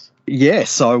podcast?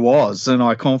 Yes, I was, and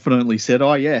I confidently said,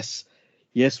 "Oh, yes,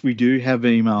 we do have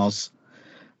emails."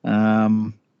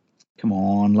 Come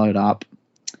on, load up.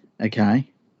 Okay.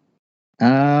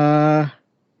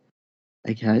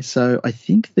 Okay, so I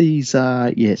think these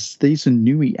are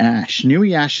Nui Ash.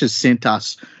 Nui Ash has sent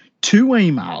us 2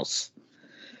 emails.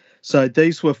 So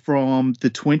these were from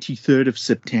the 23rd of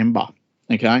September.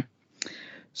 Okay.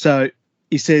 So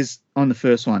he says on the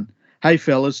first one, "Hey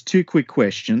fellas, 2 quick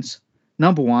questions.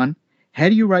 Number 1, how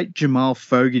do you rate Jamal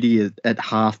Fogarty at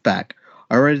halfback?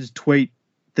 I read a tweet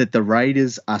that the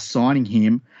Raiders are signing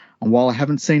him, and while I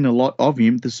haven't seen a lot of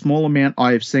him, the small amount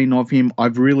I have seen of him,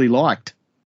 I've really liked."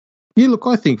 Yeah, look,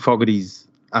 I think Fogarty's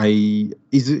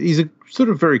he's a sort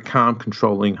of very calm,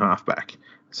 controlling halfback.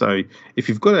 So if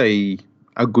you've got a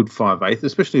good 5'8",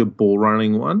 especially a ball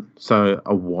running one, so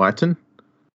a Whiten,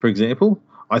 for example,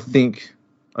 I think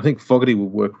Fogarty will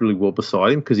work really well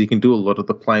beside him, because he can do a lot of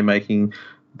the playmaking,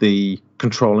 the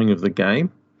controlling of the game,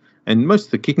 and most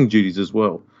of the kicking duties as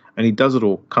well. And he does it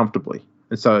all comfortably.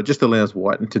 And so it just allows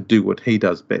Whiten to do what he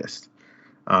does best.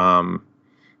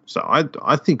 So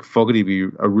I think Fogarty would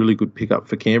be a really good pickup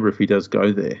for Canberra if he does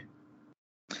go there.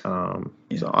 So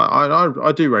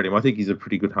I do rate him. I think he's a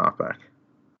pretty good halfback.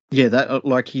 Yeah,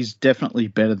 he's definitely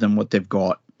better than what they've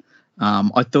got.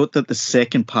 I thought that the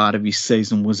second part of his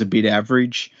season was a bit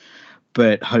average,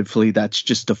 but hopefully that's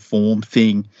just a form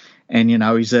thing. And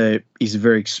he's a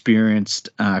very experienced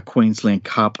Queensland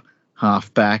Cup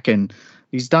halfback, and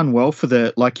he's done well for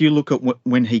you look at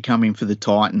when he came in for the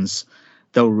Titans,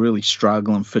 they were really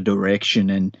struggling for direction,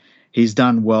 and he's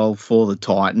done well for the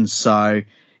Titans. So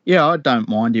yeah, I don't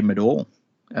mind him at all.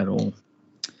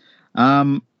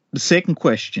 The second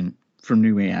question from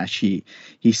New Ash here.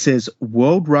 He says,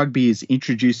 World Rugby is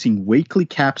introducing weekly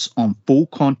caps on full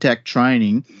contact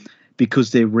training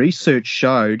because their research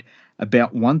showed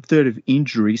about 1/3 of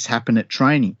injuries happen at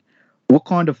training. What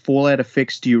kind of fallout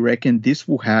effects do you reckon this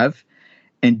will have?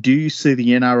 And do you see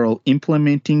the NRL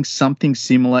implementing something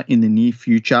similar in the near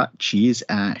future? Cheers,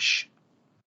 Ash.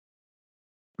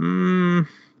 I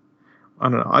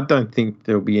don't know. I don't think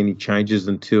there'll be any changes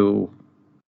until,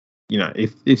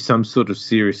 if some sort of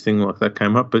serious thing like that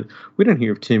came up. But we don't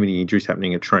hear of too many injuries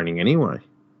happening at training anyway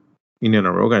in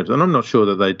NRL games. And I'm not sure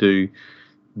that they do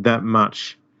that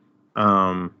much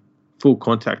full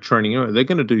contact training anyway. They're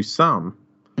going to do some,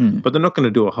 but they're not going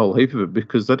to do a whole heap of it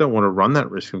because they don't want to run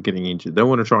that risk of getting injured. They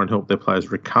want to try and help their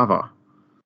players recover.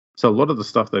 So a lot of the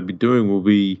stuff they'll be doing will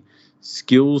be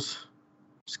skills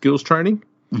training,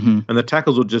 and the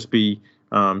tackles will just be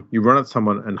you run at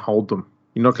someone and hold them.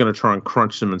 You're not going to try and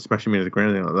crunch them and smash them into the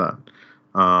ground, anything like that.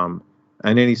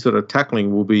 And any sort of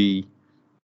tackling will be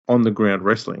on the ground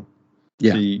wrestling.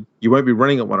 Yeah. So you won't be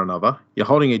running at one another. You're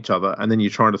holding each other, and then you're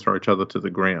trying to throw each other to the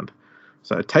ground.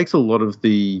 So it takes a lot of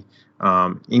the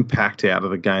impact out of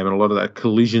the game and a lot of that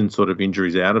collision sort of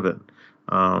injuries out of it.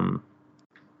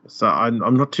 So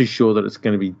I'm not too sure that it's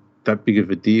going to be that big of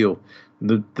a deal.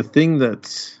 The thing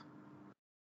that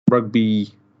rugby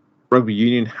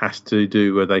union has to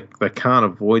do, where they can't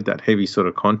avoid that heavy sort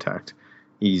of contact,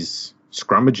 is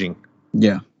scrummaging.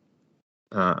 Yeah.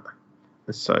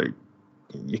 So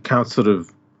you can't sort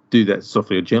of do that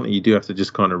softly or gently. You do have to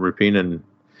just kind of rip in, and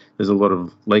there's a lot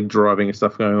of leg driving and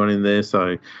stuff going on in there.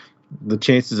 So the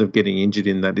chances of getting injured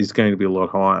in that is going to be a lot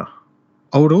higher.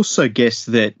 I would also guess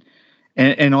that,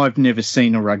 and I've never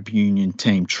seen a rugby union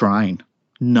team train.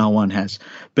 No one has.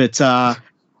 But I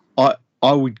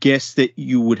would guess that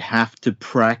you would have to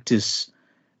practice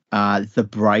the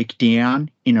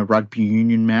breakdown in a rugby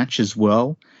union match as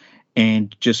well.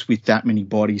 And just with that many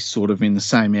bodies sort of in the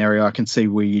same area, I can see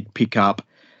where you'd pick up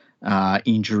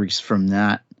injuries from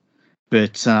that.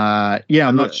 But,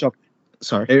 I'm not shocked.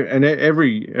 Sorry. And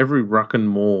every ruck and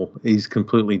maul is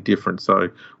completely different. So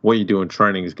what you do in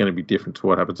training is going to be different to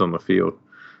what happens on the field.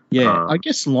 Yeah, I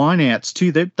guess lineouts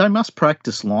too. They must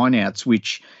practice lineouts,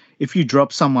 which if you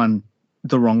drop someone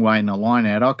the wrong way in a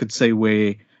lineout, I could see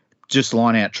where just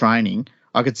lineout training,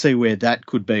 I could see where that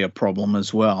could be a problem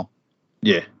as well.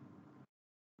 Yeah.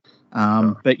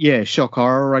 But yeah, shock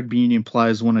horror, rugby union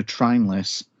players want to train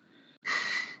less.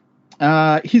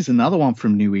 Here's another one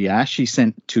from Nui Ash. He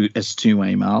sent us two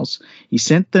emails. He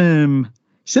sent them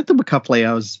a couple of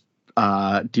hours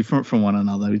different from one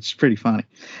another. It's pretty funny.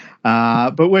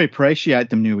 But we appreciate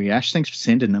them, Nui Ash. Thanks for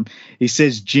sending them. He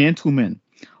says, "Gentlemen,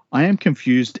 I am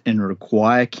confused and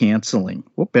require counselling.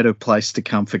 What better place to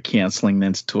come for counselling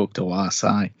than to talk to us,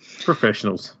 eh?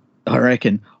 Professionals. I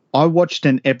reckon. I watched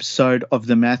an episode of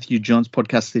the Matthew Johns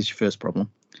podcast." There's your first problem.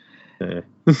 Yeah.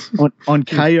 on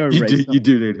KO. You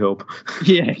do need help.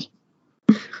 Yeah.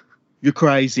 You're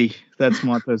crazy. That's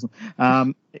my person.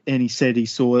 And he said he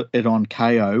saw it on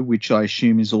KO, which I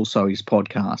assume is also his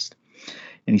podcast.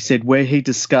 And he said where he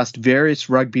discussed various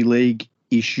rugby league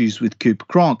issues with Cooper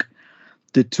Cronk.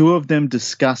 The two of them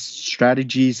discussed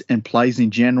strategies and plays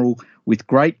in general with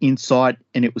great insight,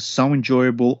 and it was so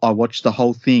enjoyable. I watched the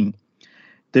whole thing.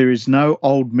 There is no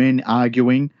old men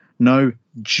arguing, no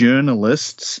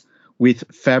journalists with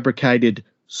fabricated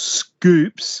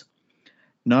scoops,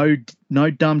 no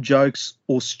dumb jokes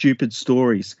or stupid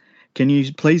stories. Can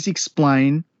you please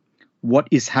explain what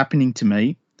is happening to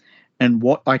me and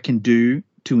what I can do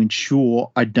to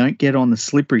ensure I don't get on the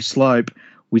slippery slope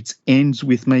which ends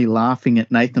with me laughing at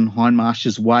Nathan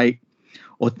Hindmarsh's weight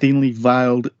or thinly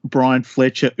veiled Brian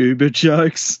Fletcher Uber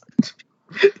jokes?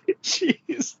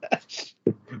 Jeez.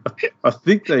 I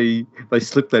think they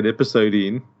slipped that episode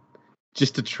in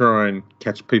just to try and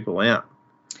catch people out.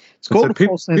 It's called a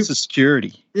false sense of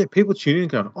security. Yeah, people tune in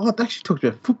and go, "Oh, they actually talked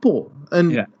about football,"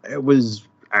 and it was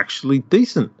actually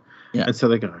decent. Yeah. And so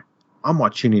they go, "I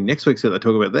might tune in next week so they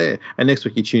talk about there." And next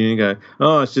week you tune in and go,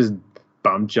 "Oh, it's just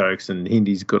bum jokes and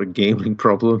Hindy's got a gambling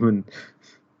problem and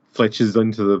Fletcher's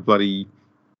into the bloody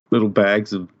little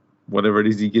bags of whatever it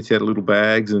is he gets out of little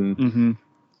bags and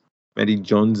Matty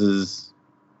Johns is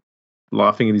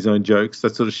laughing at his own jokes,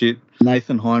 that sort of shit."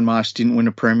 Nathan Hindmarsh didn't win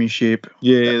a premiership.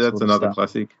 Yeah, that's another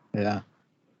classic. Yeah.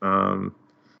 So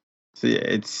yeah,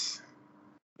 it's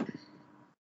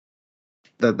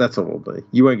that's all it'll be.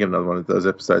 You won't get another one of those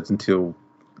episodes until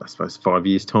I suppose 5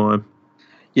 years' time.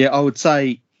 Yeah, I would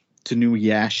say to Nui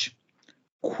Yash,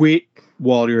 quit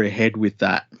while you're ahead with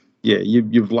that. Yeah,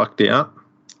 you've lucked out.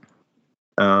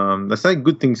 They say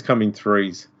good things come in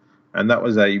threes, and that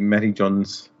was a Matty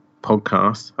Johns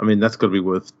podcast. I mean, that's got to be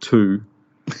worth 2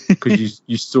 because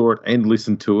you saw it and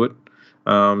listened to it.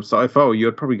 So if I were you,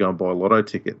 I'd probably go and buy a lotto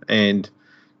ticket. And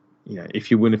if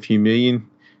you win a few million,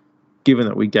 given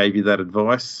that we gave you that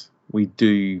advice, we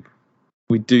do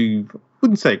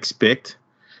wouldn't say expect.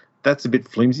 That's a bit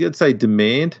flimsy. I'd say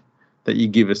demand that you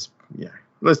give us. Yeah,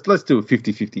 let's do a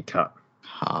 50-50 cut.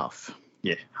 Half.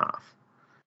 Yeah, half.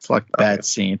 It's like Bad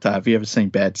Santa. Have you ever seen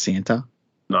Bad Santa?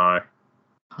 No.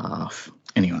 Half.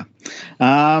 Anyway.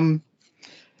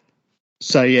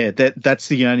 So yeah, that's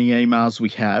the only emails we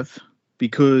have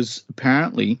because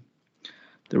apparently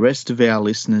the rest of our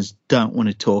listeners don't want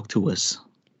to talk to us.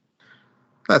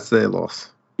 That's their loss.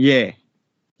 Yeah,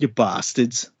 you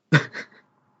bastards.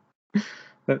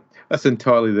 That's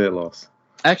entirely their loss.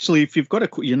 Actually, if you've got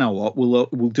you know what,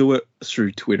 we'll do it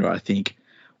through Twitter. I think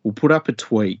we'll put up a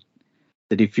tweet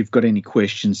that if you've got any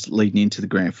questions leading into the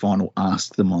grand final,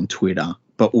 ask them on Twitter.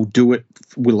 But we'll do it.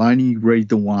 We'll only read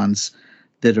the ones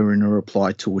that are in a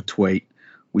reply to a tweet,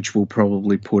 which we'll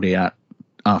probably put out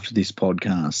after this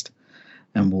podcast,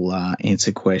 and we'll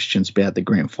answer questions about the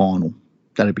grand final.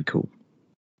 That'd be cool.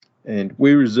 And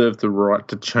we reserve the right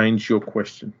to change your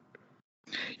question.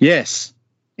 Yes,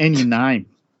 and your name.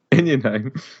 and your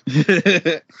name.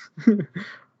 I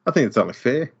think it's only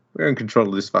fair. We're in control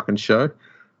of this fucking show.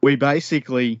 We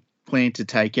basically plan to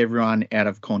take everyone out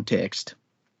of context.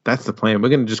 That's the plan. We're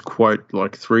going to just quote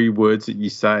like 3 words that you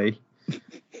say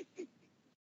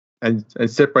and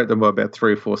separate them by about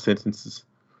 3 or 4 sentences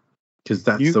because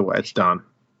that's the way it's done.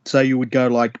 So you would go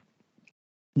like,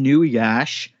 Newey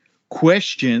Ash,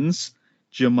 questions,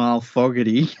 Jamal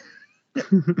Fogarty.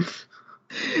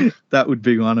 That would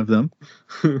be one of them.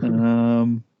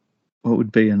 What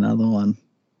would be another one?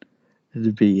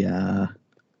 It'd be the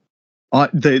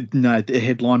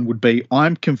headline would be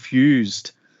I'm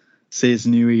confused, says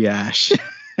Newey Ash.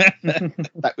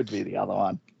 That would be the other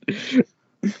one.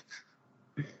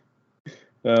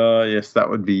 Yes, that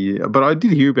would be. But I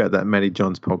did hear about that Matty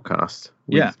Johns podcast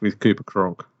with Cooper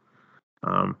Cronk.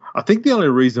 I think the only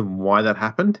reason why that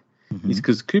happened is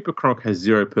because Cooper Cronk has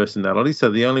 0 personality,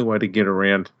 so the only way to get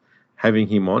around having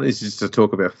him on is just to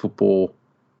talk about football,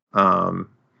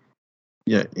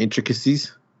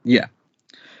 intricacies. Yeah,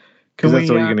 because that's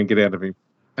all you're going to get out of him.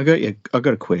 I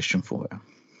got a question for you.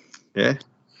 Yeah,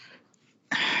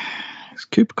 is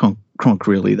Cooper Cronk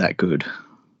really that good?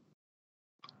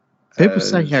 People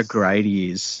say how great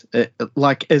he is,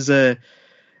 like as an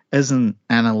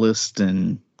analyst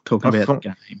and talking about the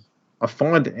game. I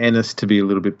find Ennis to be a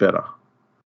little bit better.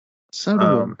 So do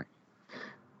I.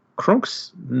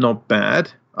 Cronk's not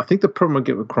bad. I think the problem I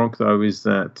get with Cronk, though, is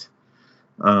that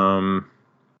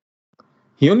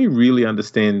he only really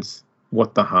understands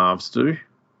what the halves do,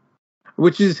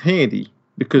 which is handy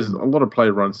because a lot of play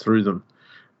runs through them.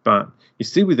 But you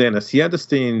see with Ennis, he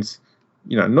understands,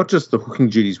 not just the hooking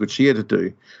duties, which he had to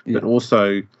do, but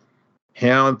also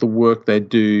how the work they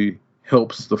do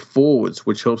helps the forwards,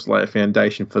 which helps lay a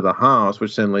foundation for the halves,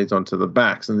 which then leads on to the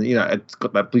backs. And, it's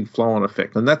got that big flow-on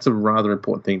effect. And that's a rather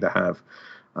important thing to have.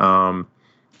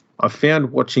 I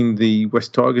found watching the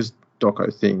West Tigers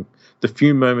doco thing, the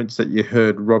few moments that you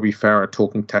heard Robbie Farah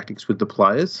talking tactics with the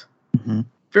players,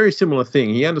 very similar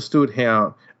thing. He understood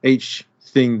how each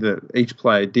thing that each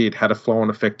player did had a flow-on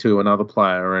effect to another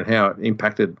player and how it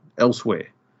impacted elsewhere.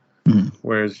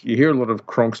 Whereas you hear a lot of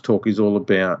Cronk's talk is all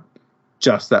about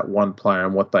just that one player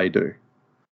and what they do.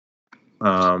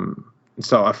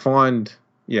 So I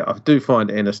do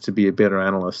find Ennis to be a better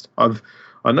analyst.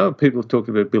 I know people have talked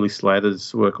about Billy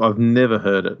Slater's work. I've never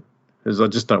heard it because I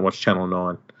just don't watch Channel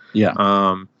 9.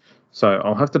 Yeah. So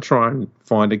I'll have to try and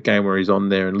find a game where he's on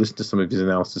there and listen to some of his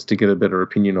analysis to get a better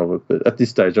opinion of it. But at this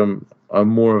stage, I'm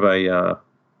more of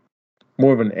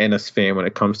an Ennis fan when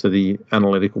it comes to the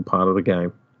analytical part of the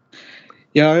game.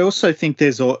 Yeah, I also think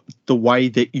there's the way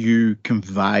that you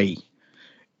convey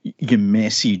your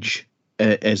message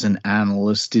as an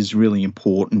analyst is really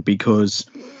important because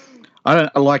as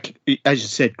you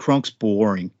said, Cronk's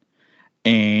boring,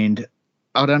 and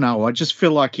I don't know. I just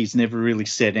feel like he's never really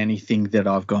said anything that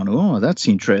I've gone, oh, that's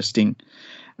interesting.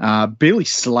 Billy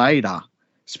Slater,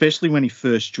 especially when he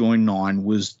first joined Nine,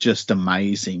 was just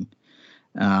amazing.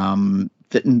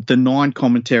 The Nine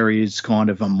commentary is kind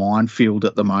of a minefield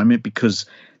at the moment because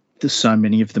there's so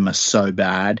many of them are so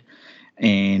bad,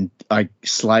 and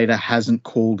Slater hasn't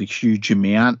called a huge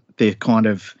amount. They're kind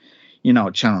of,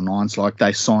 at Channel 9's like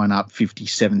they sign up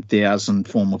 57,000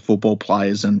 former football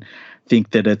players and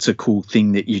think that it's a cool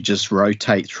thing that you just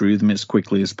rotate through them as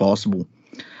quickly as possible.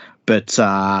 But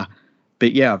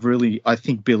yeah, I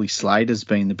think Billy Slater's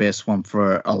been the best one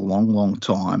for a long, long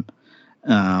time.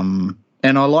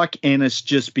 And I like Ennis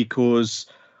just because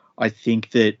I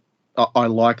think that I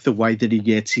like the way that he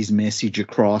gets his message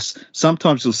across.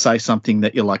 Sometimes he'll say something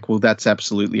that you're like, well, that's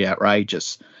absolutely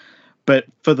outrageous. But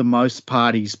for the most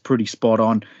part, he's pretty spot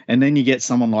on. And then you get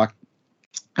someone like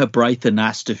Braith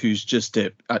Anasta, who's just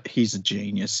he's a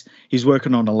genius. He's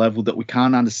working on a level that we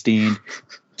can't understand.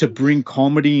 To bring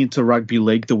comedy into rugby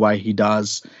league the way he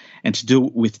does and to do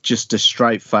it with just a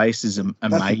straight face is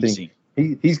amazing.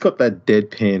 He's got that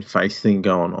deadpan face thing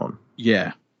going on.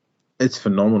 Yeah. It's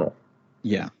phenomenal.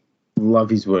 Yeah. Love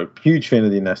his work. Huge fan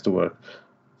of the Anasta work.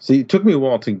 See, it took me a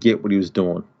while to get what he was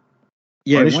doing.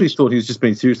 Yeah, I initially thought he was just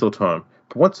being serious all the time.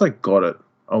 But once I got it,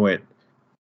 I went,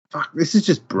 fuck, this is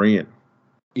just brilliant.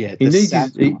 Yeah. He's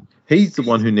the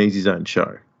one who needs his own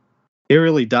show. He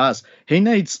really does. It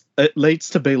needs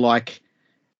to be like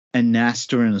a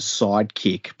Nasta and a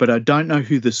sidekick, but I don't know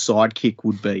who the sidekick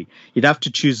would be. You'd have to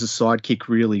choose a sidekick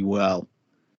really well.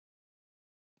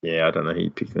 Yeah, I don't know who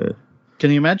you'd pick there.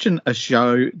 Can you imagine a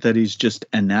show that is just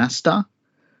a Nasta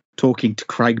talking to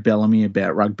Craig Bellamy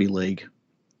about rugby league?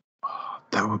 Oh,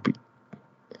 that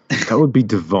would be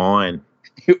divine.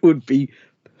 It would be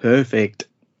perfect.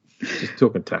 Just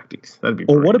talking tactics. That'd be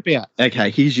brilliant. Or what about,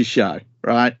 okay, here's your show,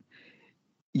 right?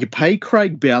 you pay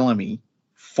Craig Bellamy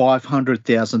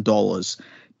 $500,000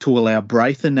 to allow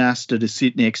Braith Anasta to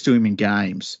sit next to him in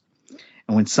games.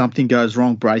 And when something goes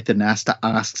wrong, Braith Anasta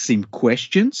asks him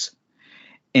questions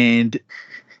and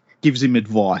gives him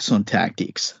advice on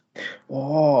tactics.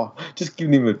 Oh, just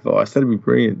giving him advice. That'd be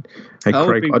brilliant. Hey, That would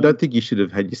Craig, be I don't think you should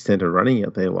have had your centre running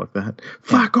out there like that.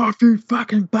 Fuck off, you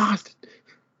fucking bastard.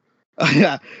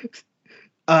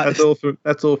 That's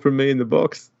all from me in the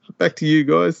box. Back to you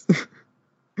guys.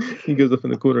 He goes up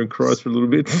in the corner and cries for a little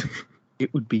bit.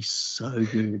 It would be so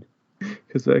good.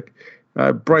 Because like,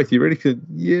 Braith, you ready?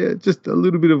 Yeah, just a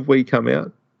little bit of wee come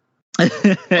out.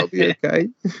 I'll be okay.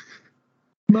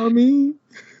 Mummy.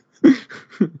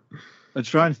 I'm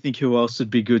trying to think who else would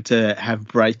be good to have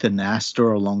Braith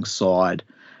Anasta alongside.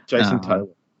 Jason Taylor.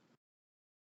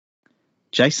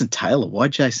 Jason Taylor? Why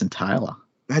Jason Taylor?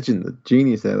 Imagine the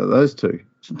genius out of those two.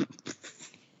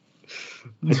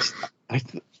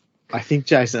 I think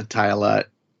Jason Taylor.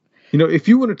 You know, if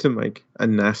you wanted to make a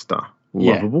Nasta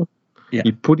lovable,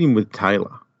 you put him with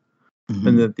Taylor. Mm-hmm.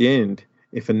 And at the end,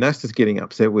 if a Nasta's getting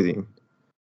upset with him,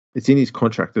 it's in his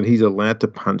contract that he's allowed to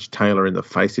punch Taylor in the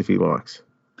face if he likes.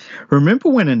 Remember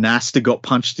when Anasta got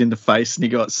punched in the face and he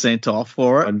got sent off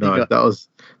for it? I know,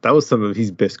 that was some of his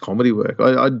best comedy work.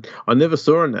 I never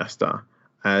saw Anasta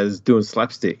as doing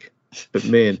slapstick, but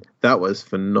man, that was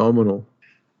phenomenal.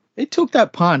 He took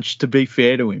that punch, to be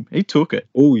fair to him. He took it.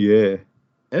 Oh yeah,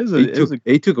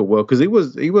 he took it well because he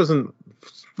wasn't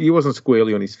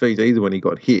squarely on his feet either when he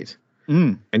got hit.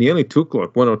 And he only took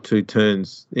like one or two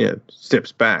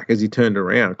steps back as he turned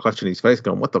around, clutching his face,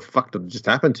 going, "What the fuck did just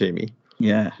happen to me?"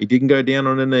 Yeah, he didn't go down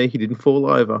on a knee. He didn't fall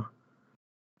over,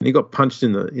 and he got punched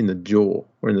in the jaw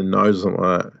or in the nose or something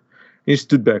like that. He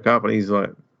stood back up and he's like,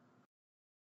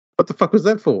 "What the fuck was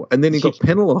that for?" And then he got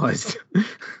penalised.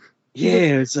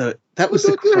 Yeah, that was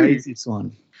the craziest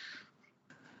one.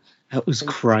 That was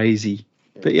crazy.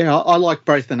 But yeah, I like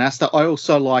Braith Anasta. I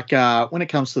also like when it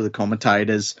comes to the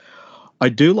commentators, I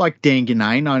do like Dan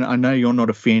Ganane. I know you're not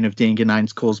a fan of Dan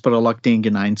Ganane's calls, but I like Dan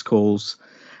Ganane's calls.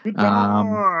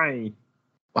 Goodbye.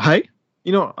 Hey?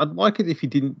 You know, I'd like it if he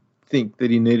didn't think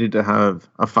that he needed to have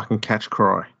a fucking catch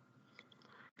cry.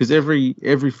 Because every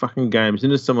fucking game, as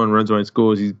soon as someone runs away and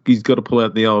scores, he's got to pull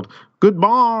out the old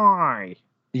goodbye.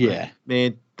 Yeah.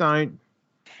 Man, don't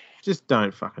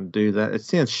fucking do that. It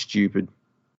sounds stupid.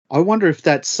 I wonder if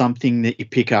that's something that you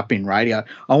pick up in radio.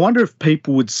 I wonder if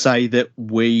people would say that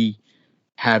we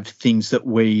have things that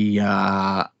we've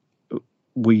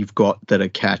got that are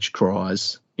catch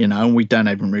cries, you know, and we don't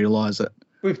even realise it.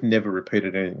 We've never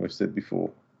repeated anything we've said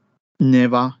before.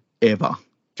 Never, ever.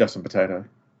 Justin Potato.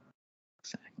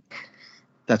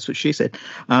 That's what she said.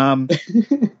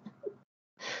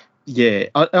 Yeah,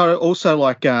 I also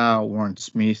like Warren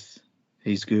Smith.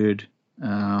 He's good.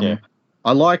 I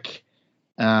like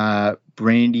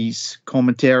Brandy's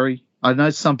commentary. I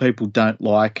know some people don't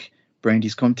like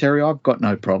Brandy's commentary. I've got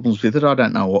no problems with it. I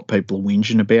don't know what people are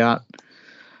whinging about.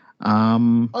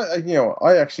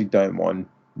 I actually don't mind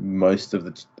most of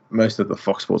the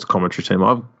Fox Sports commentary team.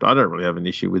 I don't really have an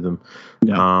issue with them.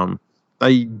 Yeah.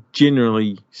 They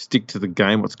generally stick to the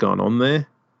game, what's going on there.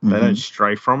 They don't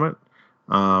stray from it.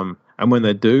 And when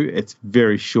they do, it's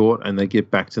very short and they get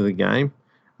back to the game.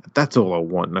 That's all I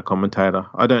want in a commentator.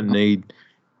 I don't need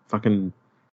fucking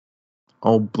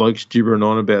old blokes gibbering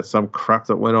on about some crap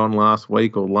that went on last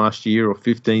week or last year or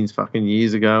 15 fucking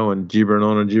years ago and gibbering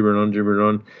on.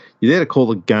 You're there to call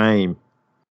the game.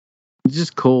 You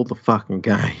just call the fucking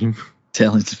game.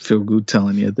 Telling Phil Good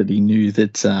telling you that he knew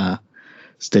that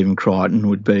Stephen Crichton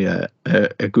would be a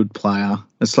good player.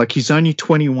 It's like he's only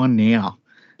 21 now.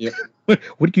 Yep. What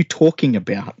are you talking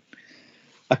about?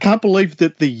 I can't believe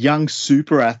that the young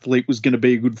super athlete was going to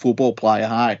be a good football player,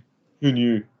 hey? Who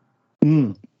knew?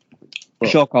 Well,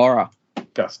 shock horror.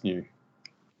 Gus knew.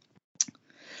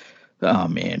 Oh,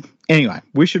 man. Anyway,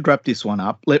 we should wrap this one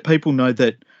up. Let people know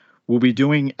that we'll be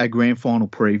doing a grand final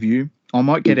preview. I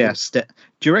might get our stat.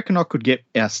 Do you reckon I could get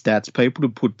our stats people to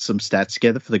put some stats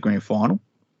together for the grand final?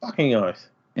 Fucking oath.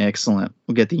 Excellent.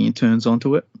 We'll get the interns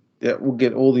onto it. Yeah, we'll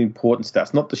get all the important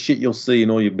stats, not the shit you'll see in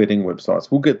all your betting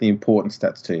websites. We'll get the important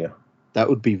stats to you. That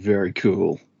would be very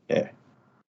cool. Yeah.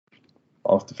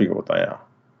 I'll have to figure what they are.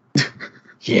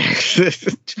 Yeah,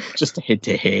 just a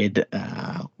head-to-head.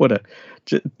 I'll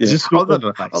just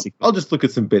look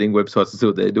at some betting websites and see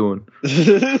what they're doing.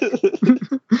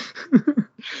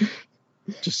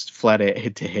 Just flat out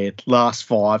head-to-head. Last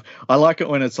 5. I like it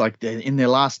when it's like in their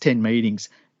last 10 meetings.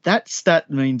 That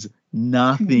stat means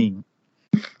nothing.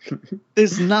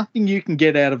 There's nothing you can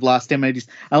get out of last 10 metres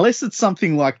unless it's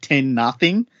something like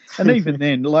 10-0. And even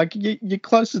then, like, you're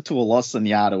closer to a loss than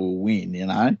you are to a win, you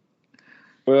know?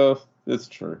 Well, that's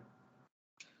true.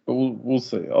 But we'll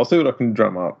see. I'll see what I can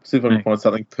drum up. See if I can find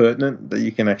something pertinent that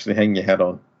you can actually hang your hat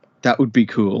on. That would be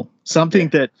cool. Something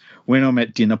that when I'm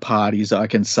at dinner parties, I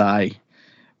can say,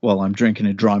 well, I'm drinking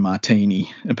a dry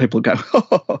martini. And people go,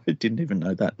 oh, I didn't even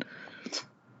know that.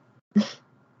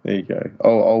 There you go.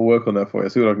 I'll work on that for you.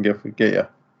 See what I can get you.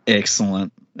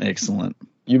 Excellent.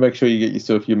 You make sure you get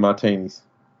yourself your martinis.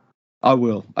 I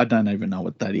will. I don't even know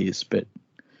what that is, but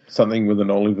something with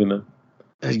an olive in it.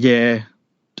 Yeah,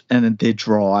 and they're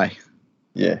dry.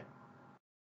 Yeah.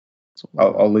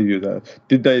 I'll leave you with that.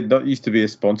 Did they not used to be a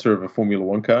sponsor of a Formula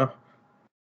One car?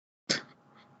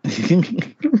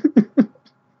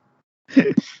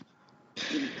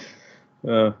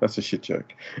 That's a shit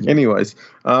joke. Yeah. Anyways.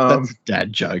 That's a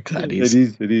dad joke, that is.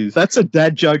 It is. That's a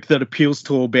dad joke that appeals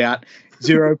to about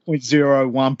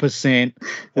 0.01%.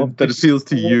 That appeals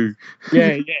to you.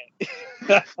 Yeah.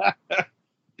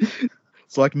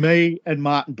 It's like me and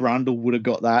Martin Brundle would have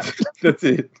got that. That's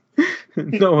it.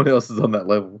 No one else is on that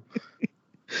level.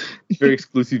 Very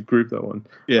exclusive group, that one.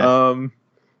 Yeah.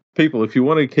 People, if you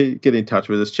want to get in touch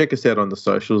with us, check us out on the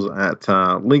socials at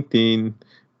LinkedIn,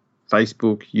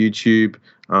 Facebook, YouTube.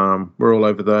 We're all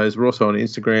over those. We're also on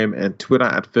Instagram and Twitter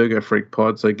at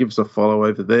FergoFreakPod, so give us a follow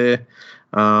over there.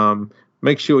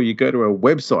 Make sure you go to our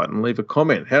website and leave a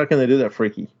comment. How can they do that,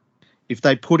 Freaky? If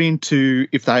they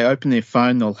open their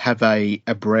phone, they'll have a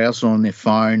browser on their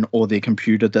phone or their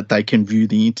computer that they can view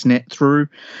the internet through.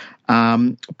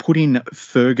 Put in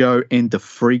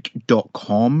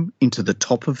fergoandthefreak.com into the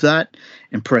top of that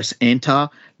and press enter.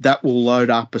 That will load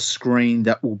up a screen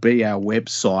that will be our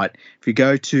website. If you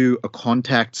go to a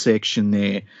contact section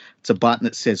there, it's a button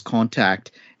that says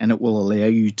contact, and it will allow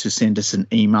you to send us an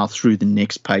email through the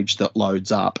next page that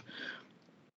loads up.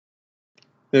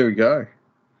 There we go.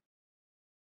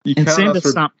 And send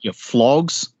us up your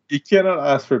flogs. You cannot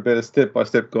ask for a better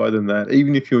step-by-step guide than that.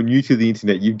 Even if you're new to the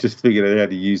internet, you've just figured out how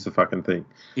to use the fucking thing.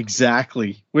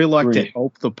 Exactly. We like to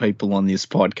help the people on this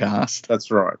podcast. That's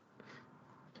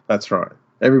right.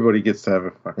 Everybody gets to have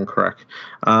a fucking crack.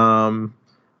 Now,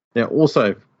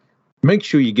 also, make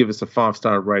sure you give us a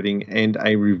 5-star rating and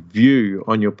a review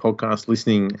on your podcast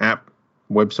listening app,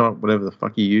 website, whatever the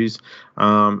fuck you use.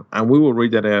 And we will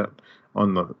read that out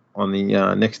on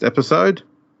the next episode.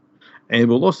 And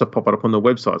we'll also pop it up on the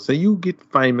website. So you'll get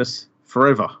famous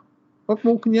forever. What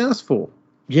more can you ask for?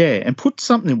 Yeah, and put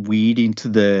something weird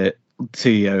into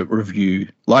your review.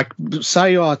 Like,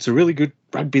 say, it's a really good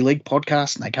rugby league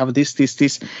podcast and they cover this.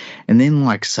 And then,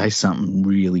 like, say something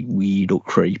really weird or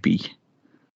creepy.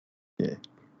 Yeah.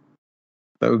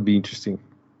 That would be interesting.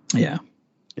 Yeah.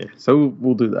 Yeah, so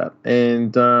we'll do that.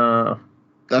 And that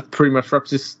pretty much wraps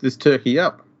this turkey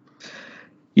up.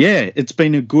 Yeah, it's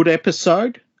been a good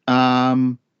episode.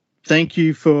 Thank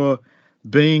you for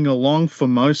being along for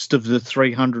most of the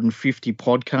 350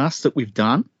 podcasts that we've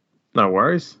done. No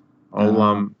worries.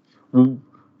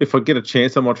 If I get a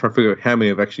chance, I might try to figure out how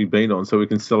many I've actually been on so we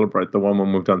can celebrate the one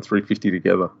when we've done 350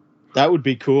 together. That would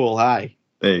be cool, hey?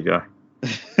 There you go.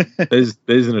 There's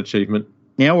an achievement.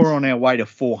 Now we're on our way to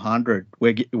 400.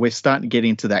 We're starting to get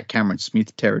into that Cameron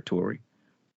Smith territory.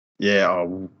 Yeah,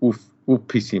 we'll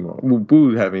piss him off.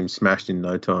 We'll have him smashed in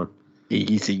no time.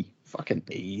 Easy. Fucking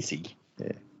easy.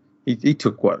 Yeah. He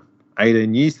took,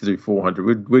 18 years to do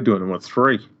 400. We're doing it,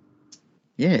 3?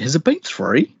 Yeah, has it been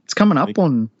 3? It's coming up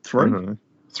on 3. I don't know.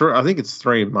 3. I think it's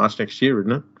 3 in March next year,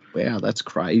 isn't it? Wow, that's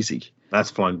crazy. That's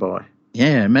flown by.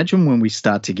 Yeah, imagine when we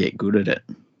start to get good at it.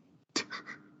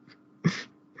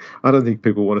 I don't think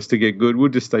people want us to get good. We'll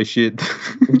just stay shit.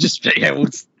 we just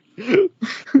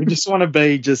want to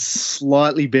be just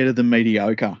slightly better than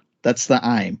mediocre. That's the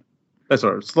aim. That's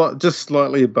all right. Just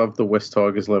slightly above the West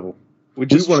Tigers level. We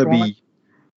want to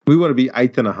be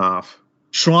 8.5.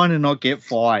 Trying to not get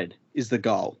fired is the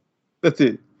goal. That's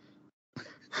it.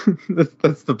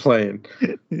 That's the plan.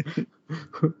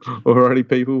 Alrighty,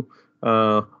 people.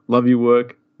 Love your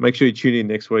work. Make sure you tune in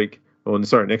next week.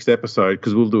 Next episode,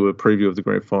 because we'll do a preview of the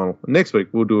grand final. Next week,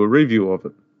 we'll do a review of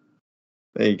it.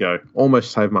 There you go.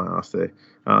 Almost saved my ass there.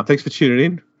 Thanks for tuning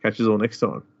in. Catch us all next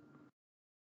time.